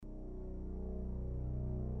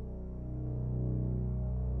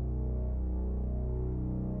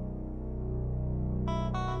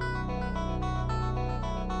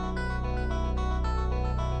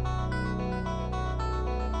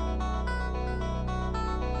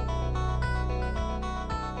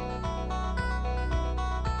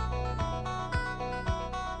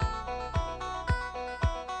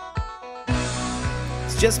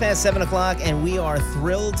just past 7 o'clock, and we are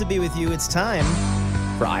thrilled to be with you. It's time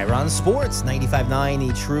for Iron Sports, 95.9,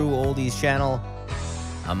 the True Oldies channel.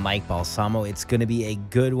 I'm Mike Balsamo. It's going to be a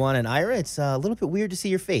good one. And Ira, it's a little bit weird to see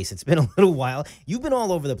your face. It's been a little while. You've been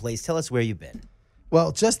all over the place. Tell us where you've been.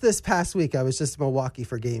 Well, just this past week, I was just in Milwaukee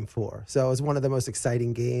for Game 4. So it was one of the most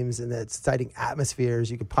exciting games and the exciting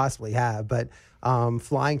atmospheres you could possibly have. But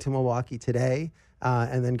flying to Milwaukee today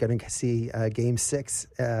and then going to see Game 6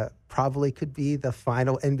 probably could be the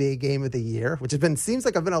final NBA game of the year, which seems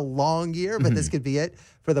like it's been a long year, but this could be it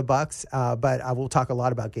for the Bucks. But I will talk a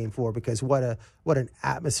lot about Game 4 because what an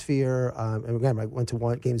atmosphere. And again, I went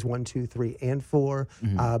to games 1, 2, 3, and 4,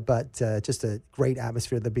 but just a great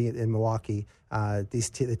atmosphere to be in Milwaukee.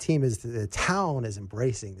 The town is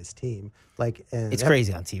embracing this team. It's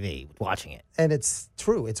crazy on TV watching it, and it's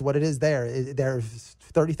true. It's what it is. There's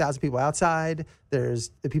 30,000 people outside.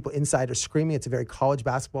 There's the people inside are screaming. It's a very college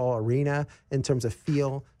basketball arena in terms of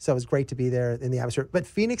feel. So it was great to be there in the atmosphere. But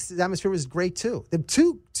Phoenix's atmosphere was great too.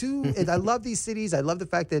 I love these cities. I love the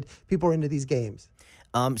fact that people are into these games.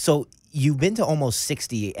 So you've been to almost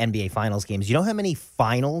 60 NBA Finals games. You know how many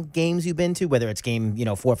final games you've been to, whether it's game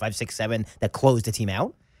 4, 5, 6, 7 that closed the team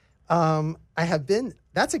out? I have been.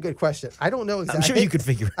 That's a good question. I don't know exactly. I'm sure you could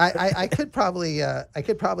figure it out. I could probably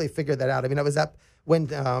figure that out. I mean, I was up when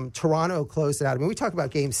Toronto closed it out. I mean, we talk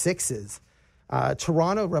about Game 6s.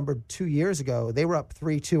 Toronto, remember 2 years ago, they were up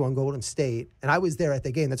 3-2 on Golden State, and I was there at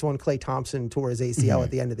the game. That's when Klay Thompson tore his ACL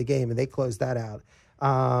at the end of the game, and they closed that out.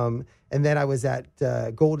 And then I was at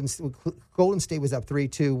Golden State was up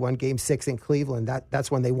 3-2, won Game 6 in Cleveland.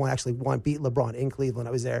 That's when they beat LeBron in Cleveland.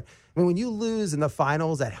 I was there. I mean, when you lose in the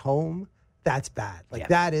finals at home, that's bad.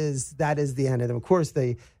 That is the end of them. Of course,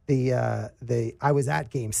 I was at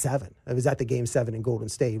Game 7. I was at the Game 7 in Golden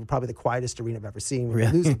State, probably the quietest arena I've ever seen. When you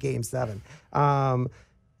lose a Game 7.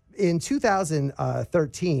 In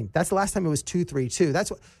 2013, that's the last time it was 2-3-2. That's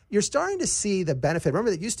what you're starting to see the benefit. Remember,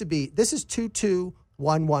 that used to be this is 2-2.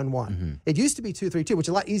 1-1-1. It used to be 2-3-2, which is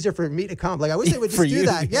a lot easier for me to come. I wish they would just do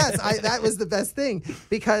that. Yes, that was the best thing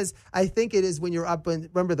because I think it is when you're up.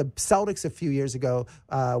 Remember the Celtics a few years ago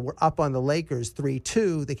were up on the Lakers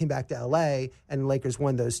 3-2. They came back to LA and the Lakers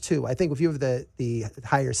won those two. I think if you have the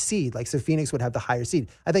higher seed, so Phoenix would have the higher seed.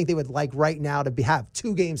 I think they would right now to have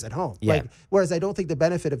 2 games at home. Yeah. Whereas I don't think the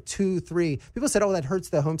benefit of 2-3. People said, "Oh, that hurts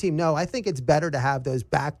the home team." No, I think it's better to have those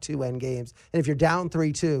back 2 end games, and if you're down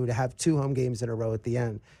 3-2, to have 2 home games in a row at the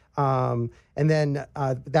end. And then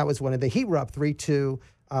that was one of the Heat were up 3-2,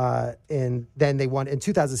 and then they won in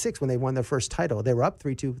 2006 when they won their first title. They were up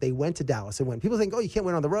 3-2. They went to Dallas and won. People think, "Oh, you can't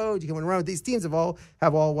win on the road. You can win on the road." These teams have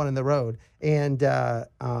all won on the road. And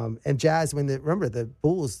Jazz, remember the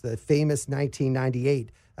Bulls, the famous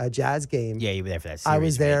 1998 Jazz game. Yeah, you were there for that series. I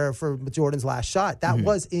was there for Jordan's last shot. That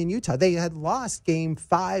was in Utah. They had lost Game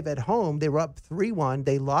 5 at home. They were up 3-1.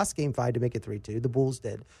 They lost Game 5 to make it 3-2. The Bulls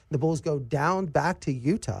did. The Bulls go down back to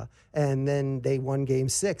Utah, and then they won Game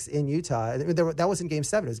 6 in Utah. That wasn't Game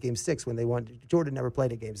 7. It was Game 6 when they won. Jordan never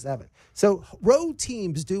played at Game 7. So road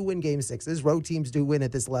teams do win Game 6s. Road teams do win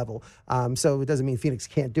at this level. So it doesn't mean Phoenix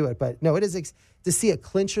can't do it. But no, it is to see a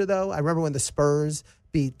clincher, though. I remember when the Spurs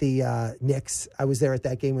beat the Knicks. I was there at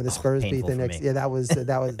that game when the Spurs beat the Knicks. Yeah, that was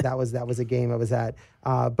a game I was at.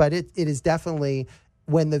 But it is definitely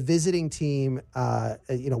when the visiting team,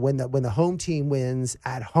 when the home team wins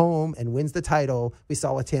at home and wins the title. We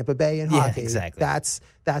saw with Tampa Bay in hockey. Exactly.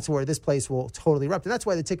 That's where this place will totally erupt, and that's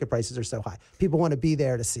why the ticket prices are so high. People want to be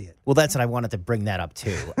there to see it. Well, that's what I wanted to bring that up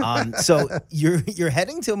too. So you're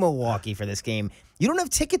heading to Milwaukee for this game. You don't have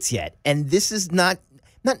tickets yet, and this is not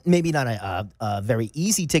a very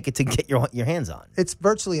easy ticket to get your hands on. It's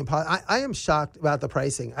virtually impossible. I am shocked about the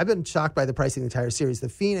pricing. I've been shocked by the pricing the entire series. The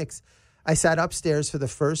Phoenix, I sat upstairs for the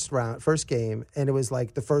first game, and it was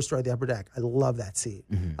like the first row of the upper deck. I love that seat.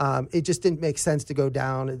 It just didn't make sense to go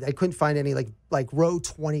down. I couldn't find any like row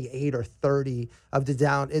 28 or 30 of the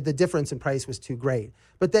down. The difference in price was too great.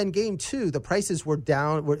 But then game 2, the prices were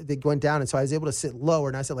down. They went down, and so I was able to sit lower,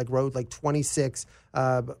 and I sat row 26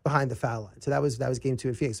 behind the foul line. So that was game 2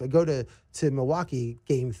 in Phoenix. So I go to Milwaukee.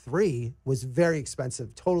 Game 3 was very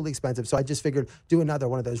expensive, totally expensive. So I just figured do another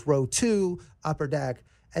one of those row 2 upper deck.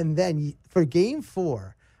 And then for Game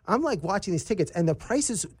 4, I'm watching these tickets, and the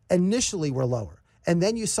prices initially were lower. And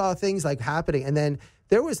then you saw things happening. And then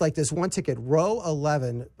there was this one ticket, row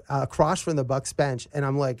 11, across from the Bucks bench. And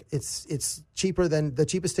I'm it's cheaper than the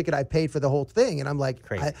cheapest ticket I paid for the whole thing. And I'm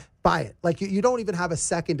buy it. You don't even have a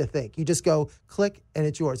second to think. You just go click and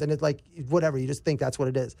it's yours. And it's whatever. You just think that's what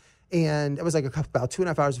it is. And it was about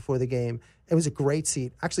 2.5 hours before the game. It was a great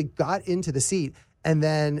seat. Actually got into the seat. And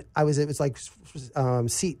then it was like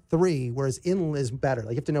seat 3, whereas in is better.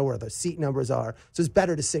 Like you have to know where the seat numbers are. So it's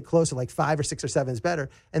better to sit closer, like 5 or 6 or 7 is better.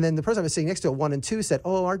 And then the person I was sitting next to at 1 and 2 said,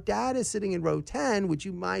 "Oh, our dad is sitting in row 10. Would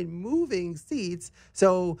you mind moving seats?"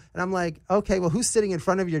 And I'm like, okay, well, who's sitting in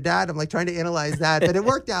front of your dad? I'm like trying to analyze that. But it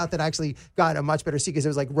worked out that I actually got a much better seat because it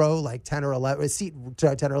was like row like 10 or 11, seat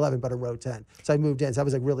 10 or 11, but a row 10. So I moved in. So that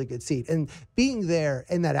was a really good seat. And being there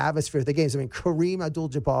in that atmosphere of the games, I mean, Kareem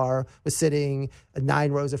Abdul-Jabbar was sitting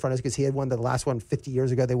 9 rows in front of us because he had won the last one 50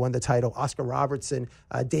 years ago. They won the title. Oscar Robertson,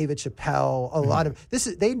 David Chappelle, a lot of this.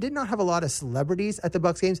 They did not have a lot of celebrities at the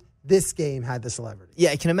Bucks games. This game had the celebrities.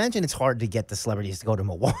 Yeah, I can imagine it's hard to get the celebrities to go to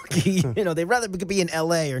Milwaukee. They'd rather be in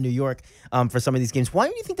L.A. or New York for some of these games. Why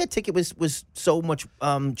do you think that ticket was so much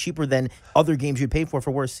cheaper than other games you'd pay for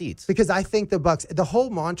worse seats? Because I think the Bucks, the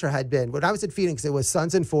whole mantra had been, when I was at Phoenix, it was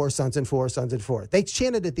Suns in 4, Suns in 4, Suns in 4. They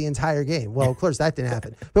chanted it the entire game. Well, of course, that didn't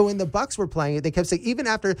happen. But when the Bucks were playing it, they kept saying, even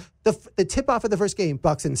after the tip-off of the first game,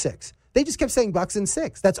 Bucks in 6. They just kept saying Bucks in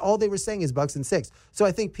 6. That's all they were saying is Bucks in 6. So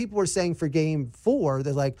I think people were saying for game 4,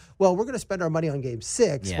 they're like, well, we're going to spend our money on game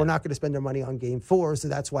 6. Yeah. We're not going to spend our money on game 4. So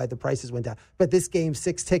that's why the prices went down. But this game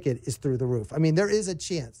 6 ticket is through the roof. I mean, there is a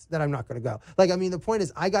chance that I'm not going to go. The point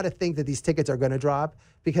is I got to think that these tickets are going to drop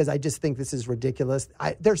because I just think this is ridiculous.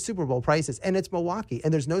 They're Super Bowl prices, and it's Milwaukee,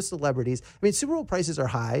 and there's no celebrities. I mean, Super Bowl prices are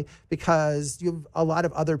high because you have a lot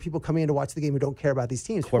of other people coming in to watch the game who don't care about these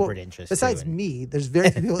teams. Corporate interest. Besides me, there's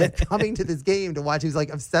very few people that are coming to this game to watch who's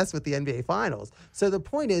like obsessed with the NBA Finals. So the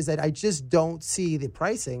point is that I just don't see the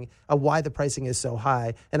pricing of why the pricing is so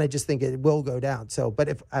high, and I just think it will go down. So, but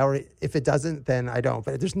if it doesn't, then I don't.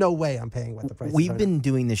 But there's no way I'm paying what the price is. We've been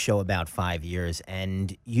doing this show about 5 years,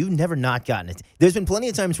 and you've never not gotten it. There's been plenty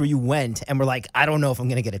of times where you went and were like, I don't know if I'm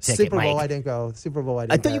going to get a ticket. Super Bowl, Mike. I didn't go. Super Bowl, I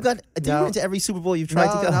didn't. I thought you went to every Super Bowl you've tried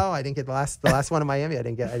to go. No, I didn't get the last one in Miami. I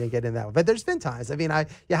didn't get in that one. But there's been times. I mean,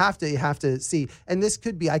 you have to see, and this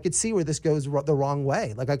could be. I could see where this goes the wrong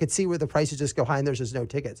way. Like I could see where the prices just go high and there's just no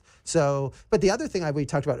tickets. So, but the other thing we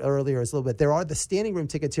talked about earlier is a little bit. There are the standing room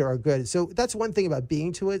tickets here are good. So that's one thing about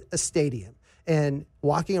being to a stadium and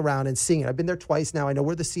walking around and seeing it. I've been there twice now. I know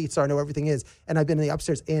where the seats are. I know where everything is. And I've been in the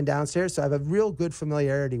upstairs and downstairs. So I have a real good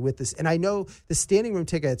familiarity with this. And I know the standing room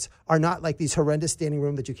tickets are not like these horrendous standing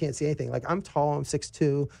room that you can't see anything. Like I'm tall, I'm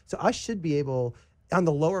 6'2". So I should be able, on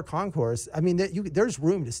the lower concourse, I mean, there's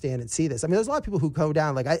room to stand and see this. I mean, there's a lot of people who go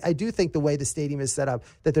down. Like, I do think the way the stadium is set up,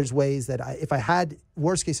 that there's ways that if I had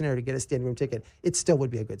worst case scenario to get a standing room ticket, it still would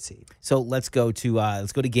be a good seat. So let's go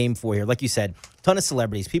to game 4 here. Like you said, ton of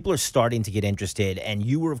celebrities. People are starting to get interested, and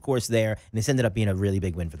you were, of course, there, and this ended up being a really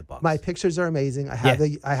big win for the Bucks. My pictures are amazing. I have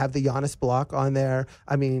the Giannis block on there.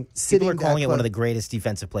 I mean, sitting people are calling it one of the greatest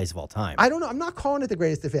defensive plays of all time. I don't know. I'm not calling it the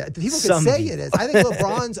greatest defense. People can say it is. I think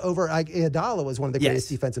LeBron's over Iguodala was one of the greatest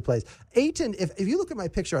defensive plays. Ayton, if you look at my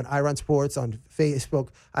picture on iRun Sports, on Facebook,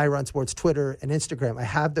 iRun Sports, Twitter, and Instagram, I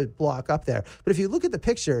have the block up there. But if you look at the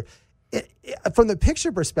picture, from the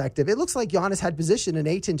picture perspective, it looks like Giannis had position and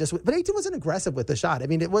Ayton but Ayton wasn't aggressive with the shot. I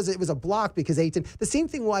mean, it was a block because Ayton, the same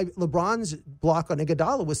thing why LeBron's block on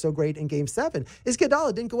Iguodala was so great in Game 7 is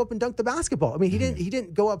Iguodala didn't go up and dunk the basketball. I mean, he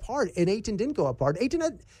didn't go up hard, and Ayton didn't go up hard.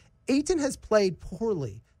 Ayton has played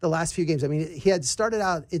poorly the last few games. I mean, he had started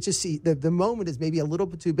out, the moment is maybe a little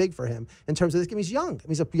bit too big for him in terms of this game. He's young. I mean,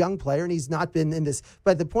 he's a young player, and he's not been in this.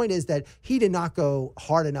 But the point is that he did not go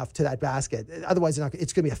hard enough to that basket. Otherwise,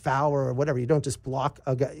 it's going to be a foul or whatever. You don't just block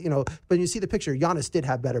a guy, But when you see the picture, Giannis did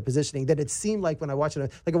have better positioning than it seemed like when I watched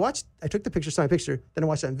it. Like I took the picture, saw my picture, then I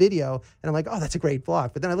watched it on video, and I'm like, oh, that's a great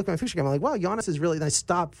block. But then I look at my picture again, I'm like, wow, Giannis is really, and I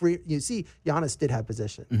stop free. You see, Giannis did have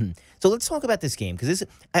position. Mm-hmm. So let's talk about this game, because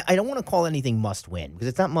I don't want to call anything must win, because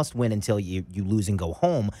it's not must win until you lose and go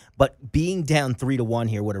home. But being down 3-1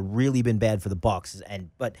 here would have really been bad for the Bucks.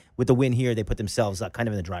 But with the win here, they put themselves kind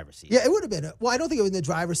of in the driver's seat. Yeah, it would have been. Well, I don't think it was in the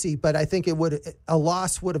driver's seat, but I think a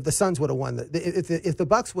loss would have. The Suns would have won. If the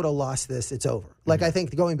Bucks would have lost this, it's over. Like I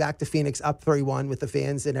think going back to Phoenix up 3-1 with the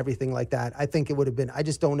fans and everything like that, I think it would have been. I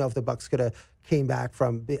just don't know if the Bucks could have came back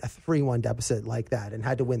from a 3-1 deficit like that and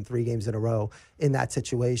had to win 3 games in a row in that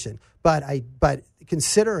situation. But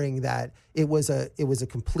considering that it was a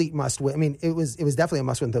complete must win. I mean, it was definitely a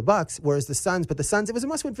must win for the Bucks. Whereas the Suns, it was a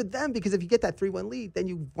must win for them because if you get that 3-1 lead, then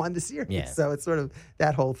you won the series. Yeah. So it's sort of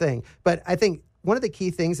that whole thing. But I think one of the key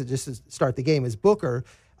things to start the game is Booker,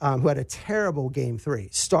 who had a terrible Game 3,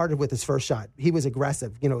 started with his first shot. He was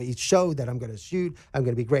aggressive. He showed that I'm going to shoot. I'm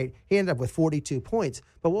going to be great. He ended up with 42 points.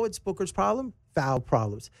 But what was Booker's problem? Foul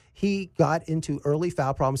problems. He got into early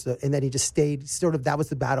foul problems, and then he just stayed that was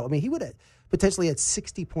the battle. I mean, he would have. potentially had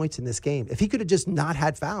 60 points in this game if he could have just not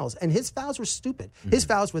had fouls. And his fouls were stupid. His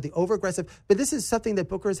fouls were the over-aggressive. But this is something that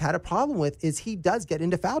Booker has had a problem with, is he does get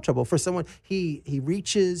into foul trouble. For someone, he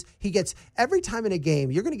reaches, he gets, every time in a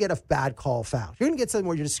game, you're going to get a bad call foul. You're going to get something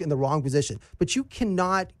where you're just in the wrong position. But you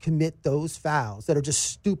cannot commit those fouls that are just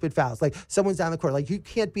stupid fouls. Like someone's down the court. Like you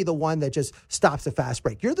can't be the one that just stops a fast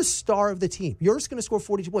break. You're the star of the team. You're just going to score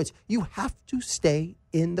 42 points. You have to stay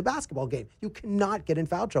in the basketball game. You cannot get in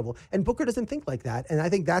foul trouble. And Booker doesn't think like that. And I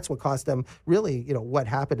think that's what cost them really, what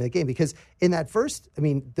happened in the game. Because in that first,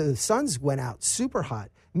 the Suns went out super hot.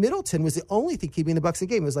 Middleton was the only thing keeping the Bucks in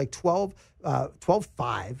the game. It was like 12-5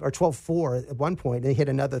 or 12-4 at one point, and they hit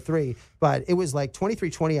another three. But it was like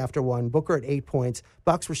 23-20 after one. Booker at 8 points.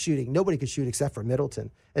 Bucks were shooting. Nobody could shoot except for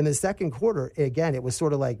Middleton. In the second quarter, again, it was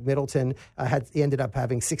sort of like Middleton he ended up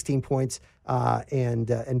having 16 points,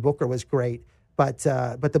 and Booker was great. But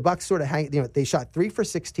the Bucks sort of they shot 3 for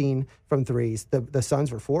 16 from threes. The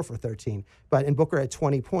Suns were 4 for 13. And Booker had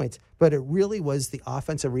 20 points. But it really was the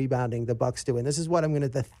offensive rebounding the Bucks do. And this is what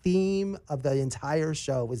the theme of the entire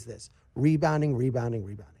show was this: rebounding.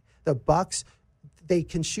 The Bucks, they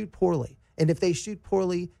can shoot poorly. And if they shoot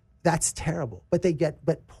poorly, that's terrible. But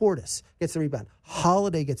Portis gets the rebound.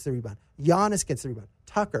 Holiday gets the rebound. Giannis gets the rebound.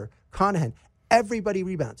 Tucker, Conahan, everybody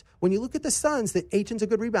rebounds. When you look at the Suns, the Aiton's a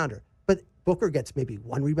good rebounder. But Booker gets maybe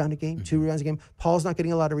 1 rebound a game, 2 rebounds a game. Paul's not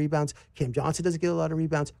getting a lot of rebounds. Cam Johnson doesn't get a lot of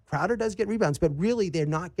rebounds. Crowder does get rebounds, but really they're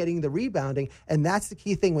not getting the rebounding, and that's the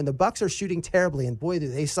key thing. When the Bucks are shooting terribly, and boy, do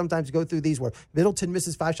they sometimes go through these where Middleton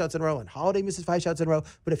misses 5 shots in a row and Holiday misses 5 shots in a row,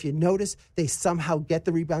 but if you notice, they somehow get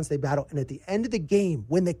the rebounds, they battle, and at the end of the game,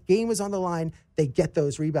 when the game is on the line, they get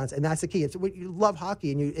those rebounds, and that's the key. You love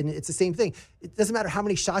hockey, and it's the same thing. It doesn't matter how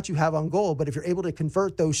many shots you have on goal, but if you're able to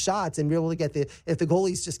convert those shots and be able to get if the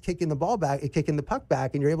goalie's just kicking the ball back, kicking the puck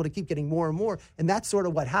back, and you're able to keep getting more and more, and that's sort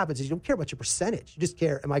of what happens. Is you don't care about your percentage, you just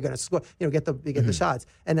care, am I going to score? Get the shots,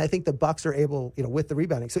 and I think the Bucks are able, with the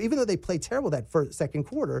rebounding. So even though they played terrible that second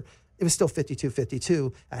quarter, it was still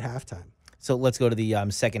 52-52 at halftime. So let's go to the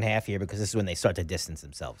second half here, because this is when they start to distance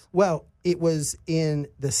themselves. Well, it was in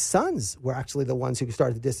the Suns were actually the ones who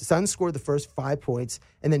started the distance. The Suns scored the first 5 points,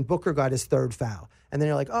 and then Booker got his third foul. And then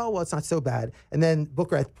you're like, oh, well, it's not so bad. And then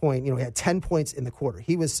Booker at the point, he had 10 points in the quarter.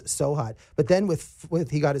 He was so hot. But then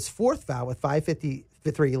he got his fourth foul with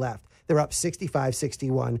 5:53 left. They're up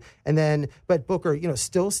 65-61. And then, but Booker,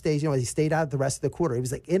 still stays, he stayed out the rest of the quarter. He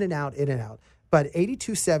was like in and out. But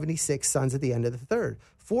 82-76 Suns at the end of the third.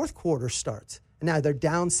 Fourth quarter starts, and now they're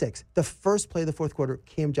down 6. The first play of the fourth quarter,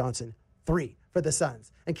 Cam Johnson, 3 for the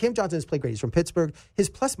Suns. And Cam Johnson has played great. He's from Pittsburgh. His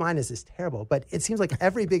plus-minus is terrible, but it seems like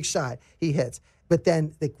every big shot he hits. But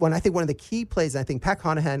then I think one of the key plays, I think Pat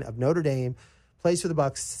Conahan of Notre Dame plays for the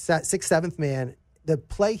Bucks, 6th, 7th man. The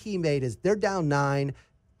play he made is they're down 9.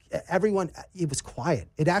 Everyone, it was quiet.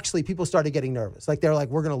 It actually, people started getting nervous. Like they're like,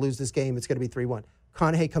 we're going to lose this game. It's going to be 3-1.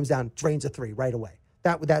 Conahan comes down, drains a 3 right away.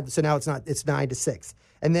 So now it's 9-6.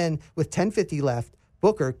 And then with 10:50 left,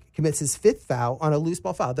 Booker commits his 5th foul on a loose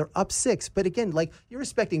ball foul. They're up 6. But again, you're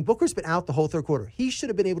respecting, Booker's been out the whole third quarter. He should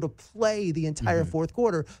have been able to play the entire fourth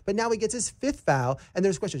quarter. But now he gets his 5th foul. And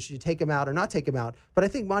there's a question, should you take him out or not take him out? But I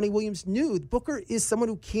think Monty Williams knew Booker is someone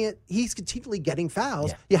who he's continually getting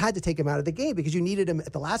fouls. Yeah. You had to take him out of the game because you needed him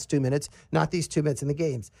at the last 2 minutes, not these 2 minutes in the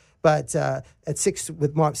games. But at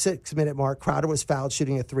 6-minute mark, Crowder was fouled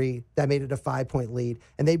shooting a 3. That made it a 5-point lead.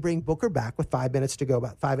 And they bring Booker back with 5 minutes to go,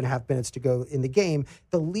 about 5.5 minutes to go in the game.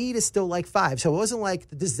 The lead is still like 5. So it wasn't like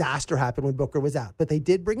the disaster happened when Booker was out. But they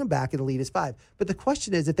did bring him back, and the lead is 5. But the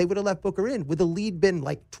question is, if they would have left Booker in, would the lead been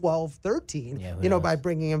like 12-13, by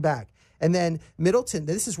bringing him back? And then Middleton,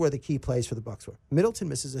 this is where the key plays for the Bucks were. Middleton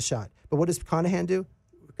misses a shot. But what does Conahan do?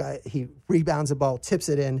 He rebounds the ball, tips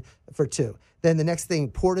it in for 2. Then the next thing,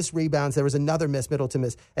 Portis rebounds. There was another miss, Middleton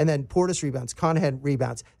miss. And then Portis rebounds, Conahan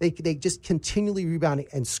rebounds. They just continually rebounding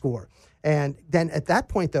and score. And then at that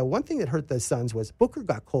point, though, one thing that hurt the Suns was Booker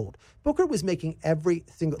got cold. Booker was making every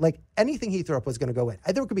single, anything he threw up was going to go in. I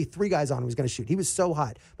think there could be 3 guys on him who was going to shoot. He was so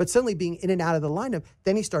hot. But suddenly being in and out of the lineup,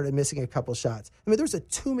 then he started missing a couple shots. There was a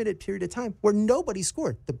 2-minute period of time where nobody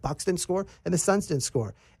scored. The Bucks didn't score, and the Suns didn't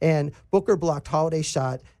score. And Booker blocked Holiday's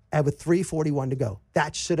shot with 3:41 to go.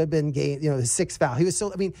 That should have been game, his 6th foul. He was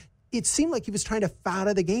so, it seemed like he was trying to foul out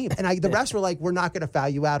of the game. And the refs were like, we're not going to foul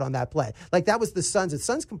you out on that play. That was the Suns. The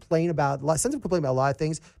Suns complain about a lot of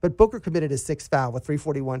things, but Booker committed his 6th foul with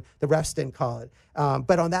 3:41. The refs didn't call it.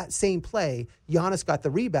 But on that same play, Giannis got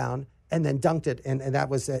the rebound and then dunked it, and that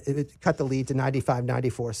was it cut the lead to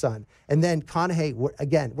 95-94 Sun. And then Conahan,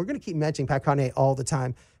 again, we're going to keep mentioning Pat Conahan all the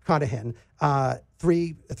time. Conahan, a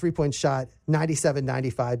 3-point shot,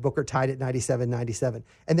 97-95. Booker tied it 97-97.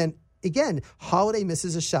 And then again, Holiday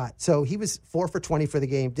misses a shot. So he was 4 for 20 for the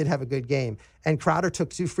game, did have a good game. And Crowder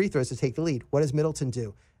took 2 free throws to take the lead. What does Middleton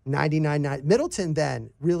do? 99-9. Middleton then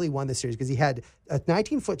really won the series because he had a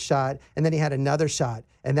 19-foot shot, and then he had another shot,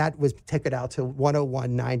 and that was took it out to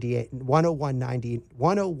 101-98,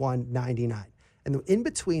 101-99. And in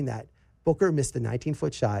between that, Booker missed the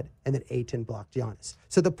 19-foot shot, and then Ayton blocked Giannis.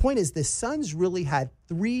 So the point is the Suns really had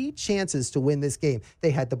 3 chances to win this game. They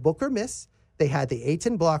had the Booker miss, they had the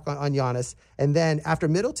Ayton block on Giannis, and then after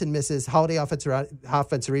Middleton misses, Holiday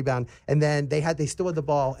offensive rebound, and then they still had the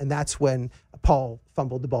ball, and that's when Paul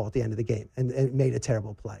fumbled the ball at the end of the game and made a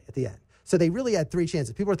terrible play at the end. So they really had 3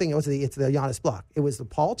 chances. People are thinking it's the Giannis block. It was the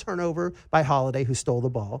Paul turnover by Holiday who stole the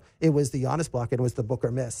ball. It was the Giannis block, and it was the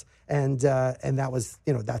Booker miss. And that was,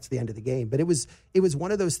 that's the end of the game. But it was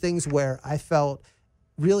one of those things where I felt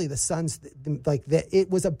really the Suns, it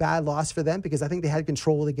was a bad loss for them because I think they had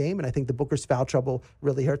control of the game, and I think the Booker's foul trouble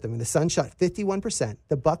really hurt them. And the Suns shot 51%.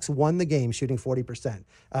 The Bucks won the game shooting 40%.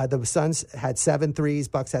 The Suns had 7 threes.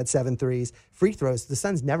 Bucks had 7 threes. Free throws, the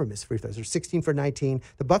Suns never missed free throws. They're 16 for 19.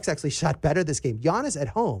 The Bucks actually shot better this game. Giannis at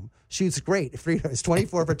home shoots great free throws,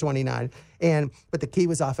 24 for 29. But the key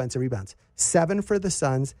was offensive rebounds. 7 for the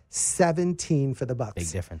Suns, 17 for the Bucks.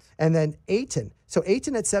 Big difference. And then Ayton. So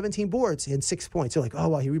Ayton had 17 boards and 6 points. You're like, oh,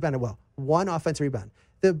 well, he rebounded well. 1 offensive rebound.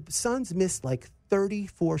 The Suns missed like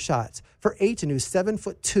 34 shots. For Ayton, who's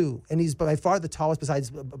 7'2", and he's by far the tallest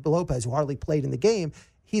besides Lopez, who hardly played in the game,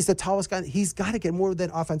 he's the tallest guy. He's got to get more than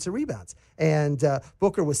offensive rebounds. And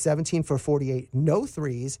Booker was 17 for 48, no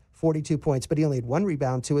threes, 42 points, but he only had 1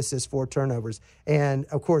 rebound, 2 assists, 4 turnovers. And,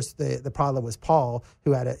 of course, the problem was Paul,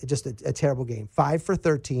 who had just a terrible game. 5 for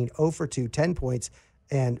 13, 0 for 2, 10 points,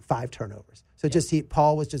 and 5 turnovers. So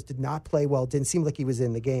Paul did not play well. Didn't seem like he was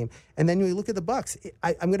in the game. And then when you look at the Bucks,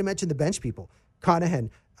 I'm going to mention the bench people.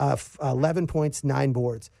 Conahan, 11 points, 9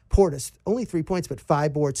 boards. Portis, only 3 points, but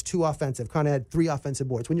 5 boards, 2 offensive. Conahan had 3 offensive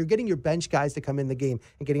boards. When you're getting your bench guys to come in the game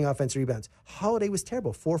and getting offensive rebounds, Holiday was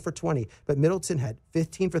terrible, 4 for 20. But Middleton had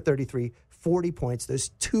 15 for 33, 40 points. There's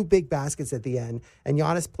 2 big baskets at the end. And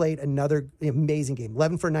Giannis played another amazing game,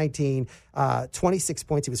 11 for 19, 26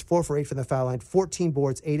 points. He was 4 for 8 from the foul line, 14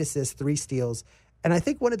 boards, 8 assists, 3 steals. And I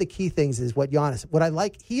think one of the key things is what I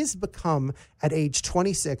like, he has become at age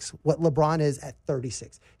 26 what LeBron is at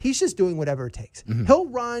 36. He's just doing whatever it takes. Mm-hmm. He'll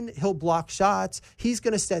run, he'll block shots, he's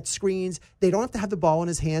going to set screens. They don't have to have the ball in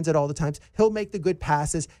his hands at all the times. He'll make the good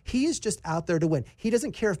passes. He is just out there to win. He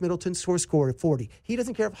doesn't care if Middleton scores 40. He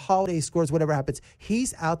doesn't care if Holiday scores whatever happens.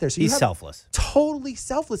 He's out there. So he's selfless. Totally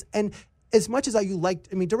selfless. And as much as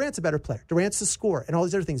Durant's a better player. Durant's a scorer and all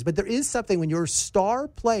these other things. But there is something when your star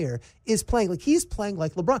player is playing, like he's playing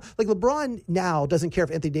like LeBron. Like LeBron now doesn't care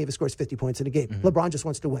if Anthony Davis scores 50 points in a game. Mm-hmm. LeBron just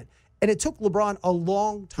wants to win. And it took LeBron a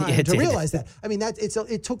long time to realize that. I mean,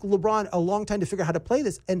 it took LeBron a long time to figure out how to play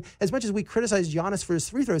this. And as much as we criticize Giannis for his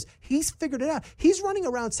free throws, he's figured it out. He's running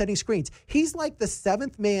around setting screens. He's like the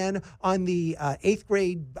 7th man on the 8th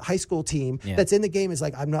grade high school team that's in the game. Is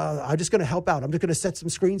like, I'm just going to help out. I'm just going to set some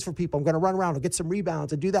screens for people. I'm going to run around and get some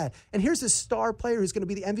rebounds and do that. And here's this star player who's going to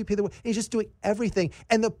be the MVP of the world. And he's just doing everything.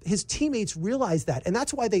 And his teammates realize that. And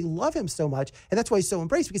that's why they love him so much. And that's why he's so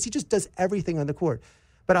embraced, because he just does everything on the court.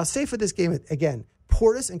 But I'll say for this game, again,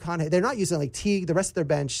 Portis and Conahan, they're not using like Teague, the rest of their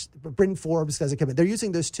bench, Britton Forbes doesn't come in. They're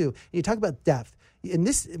using those 2. And you talk about depth. In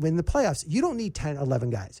the playoffs, you don't need 10, 11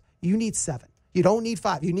 guys. You need 7. You don't need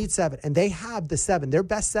 5. You need 7. And they have the 7. Their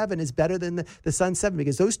best 7 is better than the Suns' 7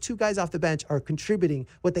 because those 2 guys off the bench are contributing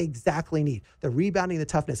what they exactly need. The rebounding, the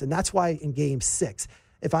toughness. And that's why in game 6,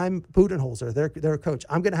 if I'm Budenholzer, their coach,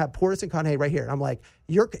 I'm going to have Portis and Conahan right here. And I'm like,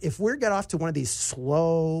 if we get off to one of these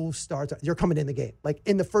slow starts, you're coming in the game. Like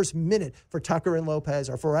in the first minute for Tucker and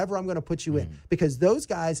Lopez or forever, I'm going to put you in. Because those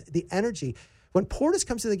guys, the energy, when Portis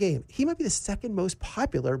comes to the game, he might be the 2nd most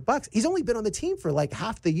popular Bucks. He's only been on the team for like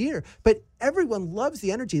half the year, but everyone loves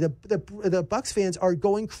the energy. The Bucks fans are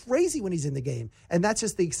going crazy when he's in the game, and that's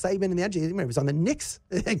just the excitement and the energy. Remember, he was on the Knicks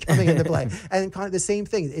coming into play, and kind of the same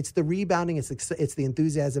thing. It's the rebounding, it's the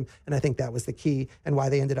enthusiasm, and I think that was the key and why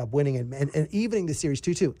they ended up winning and evening the series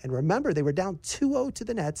 2-2. And remember, they were down 2-0 to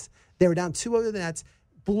the Nets.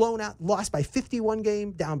 Blown out, lost by 51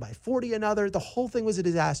 game, down by 40 another. The whole thing was a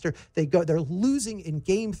disaster. They're losing in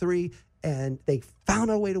game 3, and they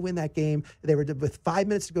found a way to win that game. They were with 5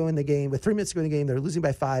 minutes to go in the game, with 3 minutes to go in the game. They're losing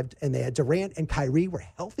by 5, and they had Durant and Kyrie were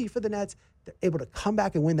healthy for the Nets. They're able to come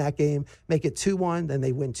back and win that game, make it 2-1. Then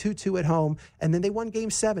they win 2-2 at home, and then they won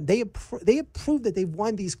Game 7. They have proved that they've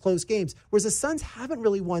won these close games, whereas the Suns haven't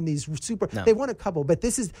really won these They won a couple, but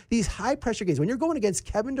this is these high pressure games when you're going against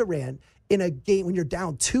Kevin Durant in a game when you're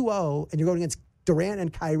down 2-0 and you're going against Durant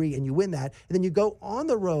and Kyrie, and you win that. And then you go on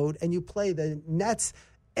the road and you play the Nets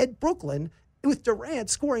at Brooklyn with Durant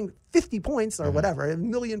scoring 50 points or whatever,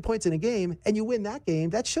 1 million points in a game, and you win that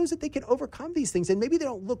game. That shows that they can overcome these things. And maybe they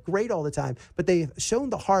don't look great all the time, but they've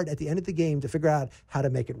shown the heart at the end of the game to figure out how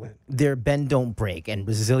to make it win. They're bend, don't break, and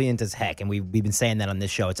resilient as heck. And we've been saying that on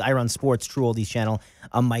this show. It's Iron Sports, True Oldies Channel.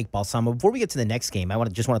 I'm Mike Balsamo. Before we get to the next game, I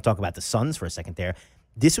just want to talk about the Suns for a second there.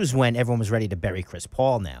 This was when everyone was ready to bury Chris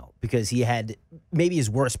Paul now, because he had maybe his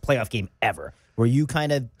worst playoff game ever. Were you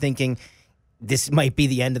kind of thinking this might be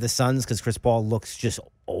the end of the Suns because Chris Paul looks just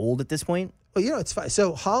old at this point? Well, it's fine.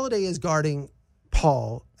 So Holiday is guarding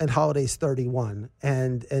Paul, and Holiday's 31,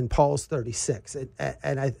 and Paul's 36.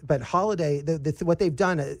 But Holiday, what they've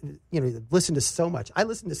done, listen to so much. I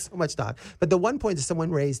listen to so much, Doc. But the one point that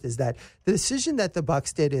someone raised is that the decision that the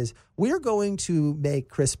Bucks did is we're going to make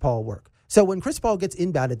Chris Paul work. So when Chris Paul gets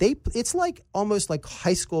inbounded, it's like almost like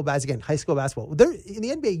high school basketball. In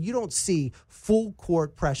the NBA, you don't see full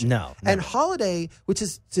court pressure. No. And Holiday, which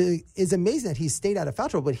is amazing that he's stayed out of foul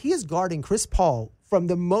trouble, but he is guarding Chris Paul from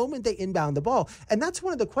the moment they inbound the ball. And that's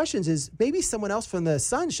one of the questions is maybe someone else from the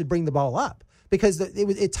Suns should bring the ball up, because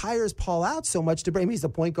it tires Paul out so much to bring him. He's a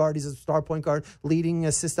point guard. He's a star point guard, leading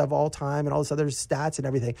assist of all time and all this other stats and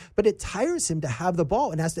everything. But it tires him to have the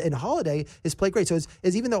ball. And Holiday has played great. So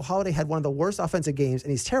it's even though Holiday had one of the worst offensive games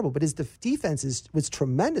and he's terrible, but his defense was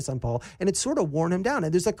tremendous on Paul, and it's sort of worn him down.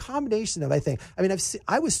 And there's a combination of,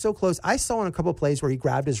 I was so close. I saw in a couple of plays where he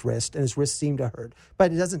grabbed his wrist and his wrist seemed to hurt,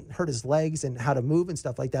 but it doesn't hurt his legs and how to move and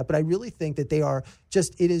stuff like that. But I really think that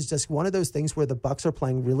it is just one of those things where the Bucks are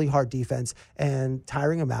playing really hard defense and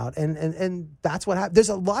tiring him out, and that's what happened. There's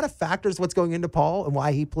a lot of factors what's going into Paul and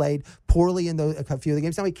why he played poorly in a few of the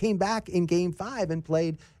games. Now he came back in Game 5 and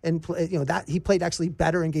played that he played actually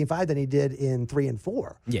better in Game 5 than he did in 3 and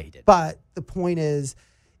 4. Yeah, he did. But the point is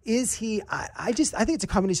he? I think it's a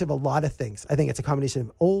combination of a lot of things. I think it's a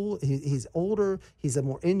combination of he's older, he's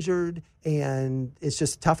more injured, and it's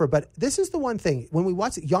just tougher. But this is the one thing when we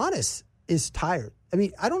watch Giannis is tired. I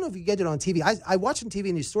mean, I don't know if you get it on TV. I watch on TV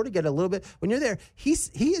and you sort of get a little bit. When you're there, he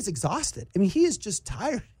is exhausted. I mean, he is just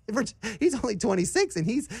tired. He's only 26 and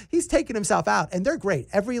he's taking himself out. And they're great.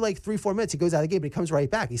 Every 3-4 minutes he goes out of the game, but he comes right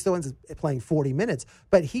back. He still ends up playing 40 minutes.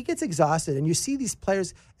 But he gets exhausted. And you see these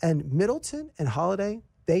players, and Middleton and Holiday,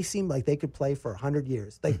 they seem like they could play for 100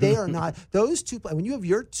 years. Like they are not those two. When you have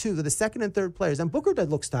your two, the second and third players, and Booker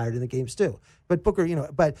looks tired in the games too. But Booker,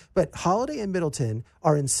 but Holiday and Middleton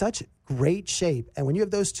are in such great shape. And when you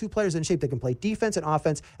have those two players in shape, they can play defense and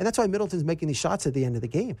offense. And that's why Middleton's making these shots at the end of the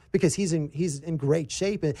game, because he's in great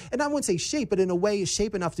shape. And I wouldn't say shape, but in a way,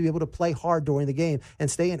 shape enough to be able to play hard during the game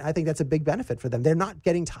and stay in. I think that's a big benefit for them. They're not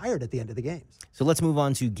getting tired at the end of the games. So let's move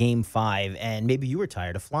on to Game 5. And maybe you were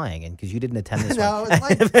tired of flying, and because you didn't attend this no, one.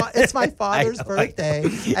 it's my father's birthday.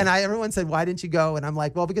 And everyone said, why didn't you go? And I'm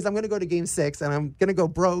like, well, because I'm going to go to Game 6, and I'm going to go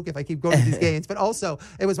broke if I keep going to these games. But also,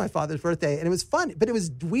 it was my father's birthday, and it was fun. But it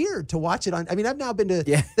was weird to watch it on. I mean, I've now been to,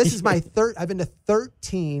 this is my third, I've been to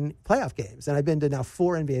 13 playoff games, and I've been to now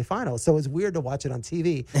 4 NBA finals. So it was weird to watch it on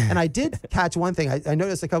TV. And I did catch one thing. I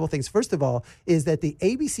noticed a couple things. First of all, is that the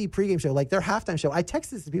ABC pregame show, like their halftime show, I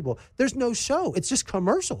texted this to people, there's no show. It's just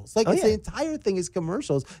commercials. The entire thing is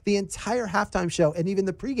commercials. The entire halftime show and even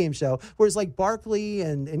the pregame show, whereas like Barkley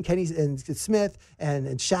and Kenny and Smith and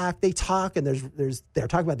Shaq, they talk and they're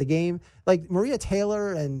talking about the game. Like Maria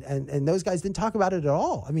Taylor and those guys didn't talk about it at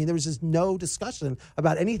all. I mean, there was just no discussion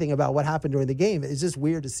about anything about what happened during the game. It's just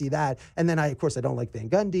weird to see that. And then of course, I don't like Van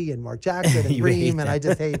Gundy and Mark Jackson and Reem, and I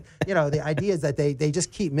just hate, the idea is that they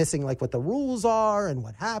just keep missing like what the rules are and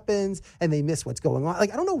what happens, and they miss what's going on.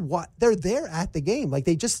 Like, I don't know what, they're there at the game. Like,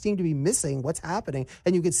 they just seem to be missing what's happening,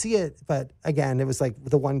 and you could see it. But again, it was like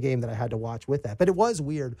the one game that I had to watch with that. But it was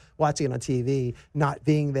weird watching it on TV, not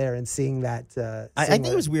being there and seeing that. I think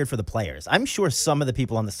it was weird for the players. I'm sure some of the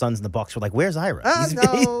people on the Suns and the Bucks were like, "Where's Ira?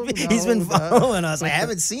 He's been following us. I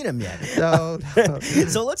haven't seen him yet." No.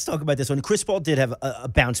 So let's talk about this one. Chris Paul did have a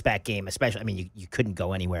bounce back game, especially. I mean, you couldn't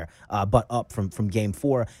go anywhere but up from Game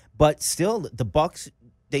 4. But still, the Bucks,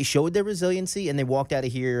 they showed their resiliency, and they walked out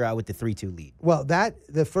of here with the 3-2 lead. Well,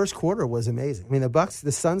 the first quarter was amazing. I mean,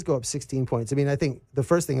 the Suns go up 16 points. I mean, I think the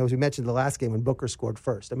first thing was we mentioned the last game when Booker scored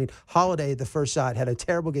first. I mean, Holiday, the first shot, had a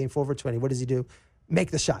terrible game, 4 for 20. What does he do?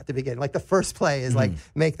 Make the shot to begin. Like the first play is like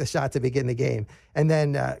make the shot to begin the game. And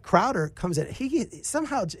then Crowder comes in.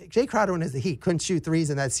 Somehow Jay Crowder, when the Heat, couldn't shoot threes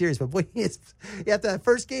in that series. But boy, at that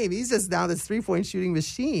first game, he's just now this 3-point shooting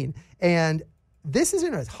machine. And this is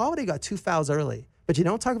interesting. Holiday got 2 fouls early. but you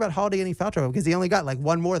don't talk about Holiday getting foul trouble because he only got like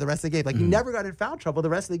one more the rest of the game. Like he never got in foul trouble the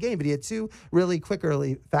rest of the game, but he had two really quick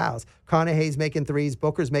early fouls. Conahay's making threes,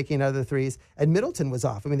 Booker's making other threes, and Middleton was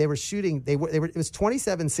off. I mean, they were shooting. They were. It was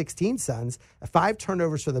 27-16 Suns, 5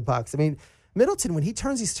 turnovers for the Bucks. I mean, Middleton, when he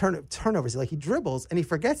turns these turnovers, like he dribbles and he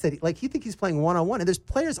forgets that he thinks he's playing one-on-one, and there's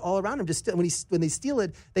players all around him just when they steal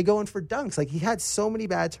it, they go in for dunks. Like he had so many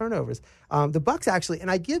bad turnovers. The Bucks actually, and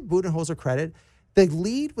I give Budenholzer credit. The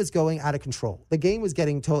lead was going out of control. The game was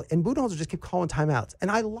getting total, and Budenholzer just kept calling timeouts.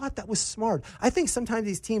 And I thought that was smart. I think sometimes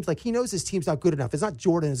these teams, like he knows his team's not good enough. It's not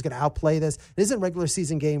Jordan who's going to outplay this. It isn't a regular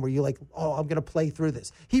season game where you're like, oh, I'm going to play through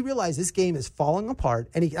this. He realized this game is falling apart,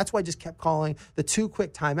 and that's why I just kept calling the 2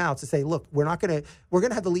 quick timeouts to say, look, we're going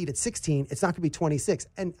to have the lead at 16. It's not going to be 26.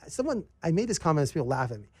 And I made this comment as people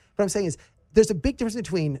laugh at me. What I'm saying is there's a big difference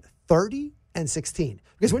between 30 and 16.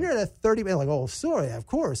 Because when you're at a 30, you're like, oh, sorry, of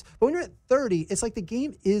course. But when you're at 30, it's like the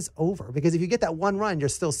game is over. Because if you get that one run, you're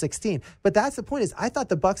still 16. But that's the point is I thought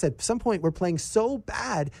the Bucks at some point were playing so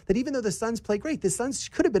bad that even though the Suns played great, the Suns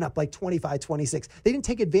could have been up like 25-26. They didn't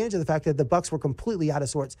take advantage of the fact that the Bucks were completely out of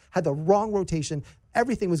sorts, had the wrong rotation.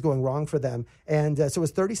 Everything was going wrong for them. And so it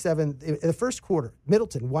was 37. In the first quarter,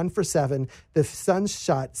 Middleton, 1 for 7. The Suns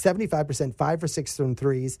shot 75%, 5 for 6 from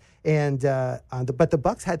threes. And but the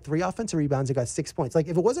Bucks had 3 offensive rebounds and got 6 points. Like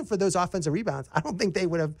if it wasn't for those offensive rebounds, I don't think they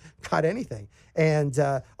would have got anything. And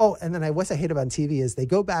and then what I hate about TV is they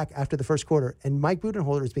go back after the first quarter and Mike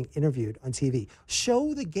Budenholzer is being interviewed on TV.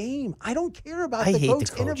 Show the game. I don't care about the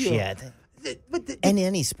coach interview. Yeah. In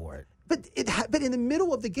any sport. But in the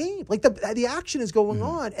middle of the game, like the action is going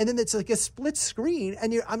on, and then it's like a split screen,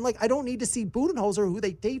 and I'm like, I don't need to see Budenholzer, who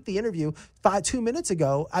they taped the interview 2 minutes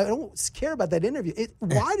ago. I don't care about that interview.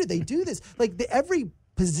 Why do they do this? Like every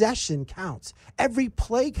possession counts, every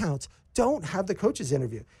play counts. Don't have the coaches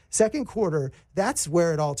interview. Second quarter, that's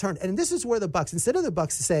where it all turned. And this is where the Bucks, instead of the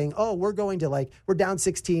Bucks saying, oh, we're down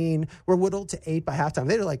 16, we're whittled to 8 by halftime,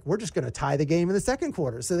 they're like, we're just going to tie the game in the second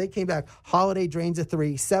quarter. So they came back. Holiday drains a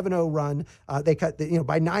 3, 7-0 run. They cut,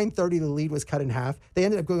 by 9:30, the lead was cut in half. They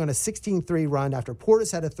ended up going on a 16-3 run after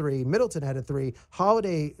Portis had a 3, Middleton had a 3,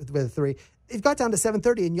 Holiday with a 3. It got down to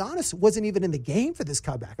 7:30, and Giannis wasn't even in the game for this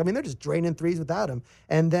comeback. I mean, they're just draining threes without him.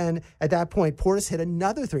 And then at that point, Portis hit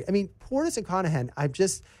another 3. I mean, Portis and Conahan,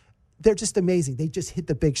 they're just amazing. They just hit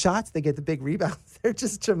the big shots. They get the big rebounds. They're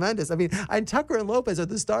just tremendous. I mean, Tucker and Lopez are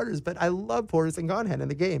the starters, but I love Portis and Conahan in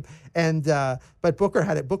the game. And but Booker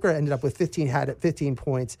had it. Booker ended up with 15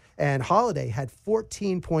 points, and Holiday had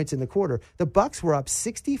 14 points in the quarter. The Bucks were up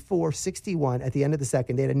 64-61 at the end of the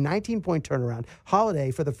second. They had a 19-point turnaround. Holiday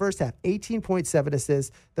for the first half, 18.7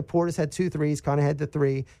 assists. The Portis had 2 threes. Conahan had the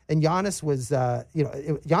 3, and Giannis was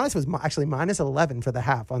Giannis was actually minus 11 for the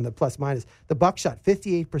half on the plus minus. The Bucks shot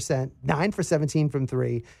 58%. 9 for 17 from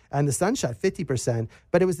 3, and the Suns shot 50%.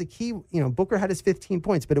 But it was the key, Booker had his 15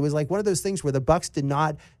 points, but it was like one of those things where the Bucks did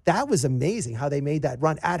not. That was amazing how they made that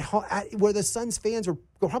run at where the Suns fans were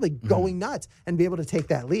probably going nuts and be able to take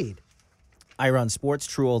that lead. Iron Sports,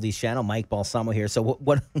 True Oldies channel. Mike Balsamo here. So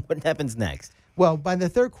what happens next? Well, by the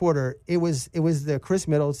third quarter, it was the Chris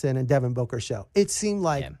Middleton and Devin Booker show. It seemed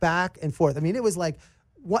like back and forth. I mean, it was like.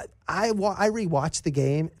 What I rewatched the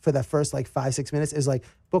game for the first 5-6 minutes. It was like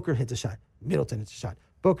Booker hits a shot, Middleton hits a shot,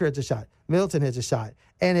 Booker hits a shot, Middleton hits a shot,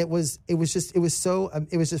 and it was just for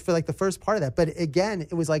the first part of that. But again,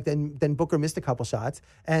 it was like then Booker missed a couple shots,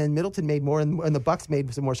 and Middleton made more, and the Bucks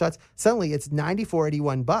made some more shots. Suddenly, it's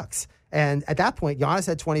 94-81 Bucks, and at that point, Giannis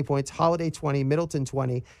had 20 points, Holiday 20, Middleton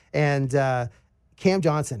 20, and. Cam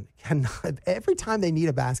Johnson, every time they need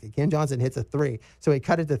a basket, Cam Johnson hits a 3. So he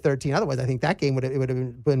cut it to 13. Otherwise, I think that game would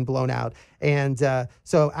have been blown out. And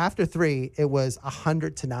so after 3, it was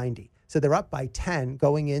 100-90. So they're up by 10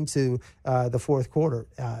 going into the fourth quarter.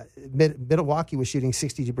 Milwaukee was shooting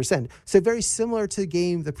 62%. So very similar to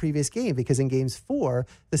the previous game, because in games 4,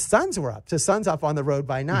 the Suns were up. So Suns up on the road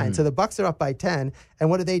by 9. Mm-hmm. So the Bucks are up by 10.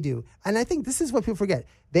 And what do? And I think this is what people forget.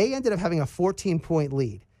 They ended up having a 14-point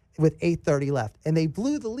lead with 8:30 left, and they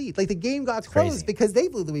blew the lead. Like the game got closed because they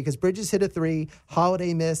blew the lead, because Bridges hit a 3,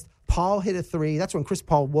 Holiday missed, Paul hit a 3. That's when Chris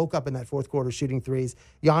Paul woke up in that fourth quarter shooting threes.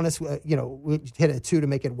 Giannis, hit a 2 to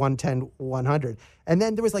make it 110-100. And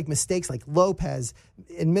then there was mistakes, like Lopez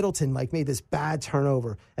and Middleton made this bad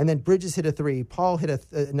turnover, and then Bridges hit a 3, Paul hit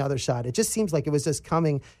another shot. It just seems like it was just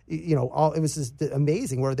coming, it was just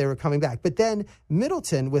amazing where they were coming back. But then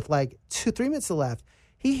Middleton with 3 minutes left,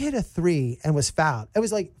 he hit a 3 and was fouled. It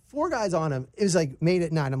was 4 guys on him. It was made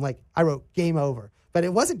it 9. I wrote game over. But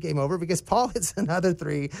it wasn't game over because Paul hits another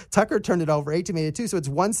three. Tucker turned it over. 18 made it 2. So it's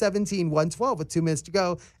 117-112 with 2 minutes to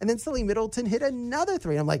go. And then suddenly Middleton hit another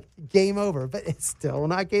three. I'm like, game over. But it's still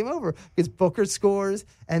not game over because Booker scores.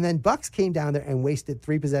 And then Bucks came down there and wasted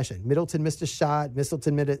 3 possessions. Middleton missed a shot.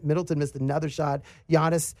 Middleton missed another shot.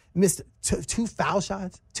 Giannis missed two foul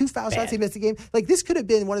shots. He missed a game. Like, this could have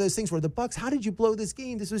been one of those things where the Bucks, how did you blow this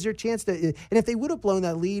game? This was your chance to. And if they would have blown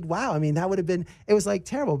that lead, wow. I mean, that would have been, it was like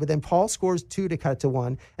terrible. But then Paul scores 2 to cut it to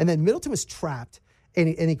 1. And then Middleton was trapped. And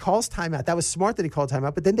he calls timeout. That was smart that he called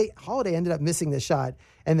timeout. But then Holiday ended up missing the shot.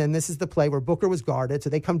 And then this is the play where Booker was guarded. So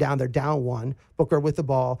they come down. They're down 1. Booker with the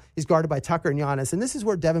ball. He's guarded by Tucker and Giannis. And this is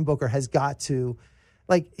where Devin Booker has got to,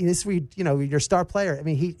 like, this, your star player. I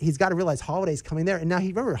mean, he's got to realize Holiday's coming there. And now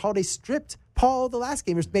Holiday stripped Paul the last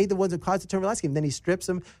game, or made the ones that caused the turnover last game. Then he strips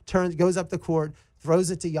him, goes up the court,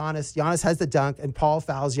 throws it to Giannis. Giannis has the dunk, and Paul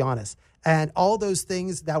fouls Giannis. And all those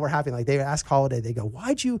things that were happening, like they ask Holiday, they go,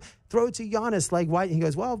 why'd you throw it to Giannis? Like, why? He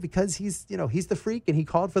goes, well, because he's the freak and he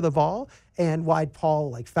called for the ball. And why'd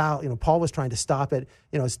Paul foul? Paul was trying to stop it,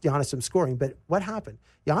 Giannis from scoring. But what happened?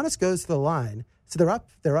 Giannis goes to the line. So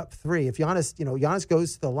they're up 3. If Giannis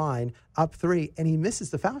goes to the line up 3 and he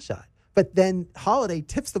misses the foul shot. But then Holiday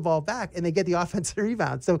tips the ball back, and they get the offensive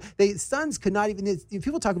rebound. So the Suns could not even.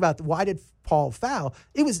 People talk about why did Paul foul?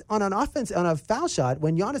 It was on a foul shot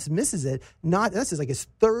when Giannis misses it. This is like his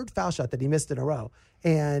 3rd foul shot that he missed in a row.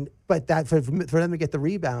 But that for them to get the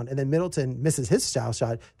rebound, and then Middleton misses his foul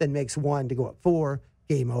shot, then makes 1 to go up 4.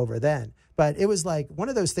 Game over then. But it was like one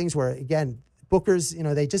of those things where, again, Booker's,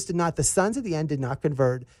 they just did not. The Suns at the end did not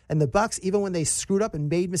convert, and the Bucks, even when they screwed up and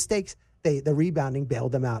made mistakes, the rebounding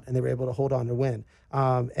bailed them out, and they were able to hold on to win.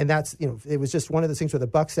 And that's, it was just one of those things where the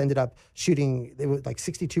Bucks ended up shooting, it was like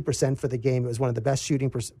 62% for the game. It was one of the best shooting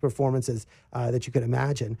performances that you could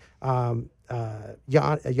imagine. Giannis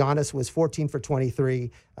was 14 for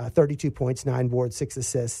 23, 32 points, 9 boards, 6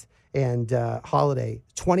 assists. And Holiday,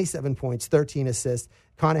 27 points, 13 assists.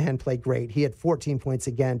 Conahan played great. He had 14 points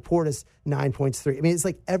again. Portis, 9 points, 3. I mean, it's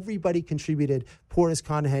like everybody contributed. Portis,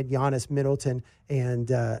 Conahan, Giannis, Middleton, and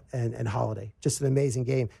Holiday. Just an amazing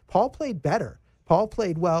game. Paul played better. Paul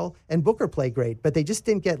played well, and Booker played great, but they just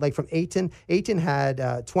didn't get, like, from Ayton. Ayton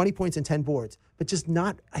had 20 points and 10 boards, but just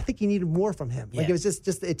not, I think he needed more from him. Like, it was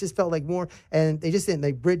it just felt like more, and they just didn't.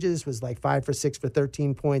 Like, Bridges was like 5 for 6 for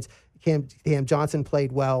 13 points. Cam Johnson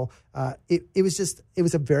played well. It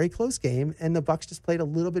was a very close game, and the Bucks just played a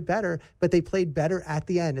little bit better, but they played better at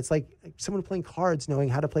the end. It's like someone playing cards, knowing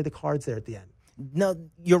how to play the cards there at the end. No,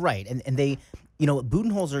 you're right. And they,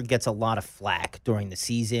 Budenholzer gets a lot of flack during the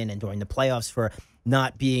season and during the playoffs for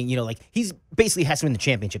not being, he's basically has to win the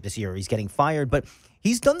championship this year. He's getting fired, but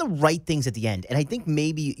he's done the right things at the end. And I think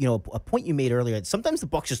maybe, a point you made earlier, sometimes the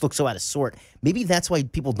Bucks just look so out of sort. Maybe that's why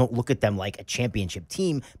people don't look at them like a championship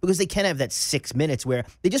team, because they can have that 6 minutes where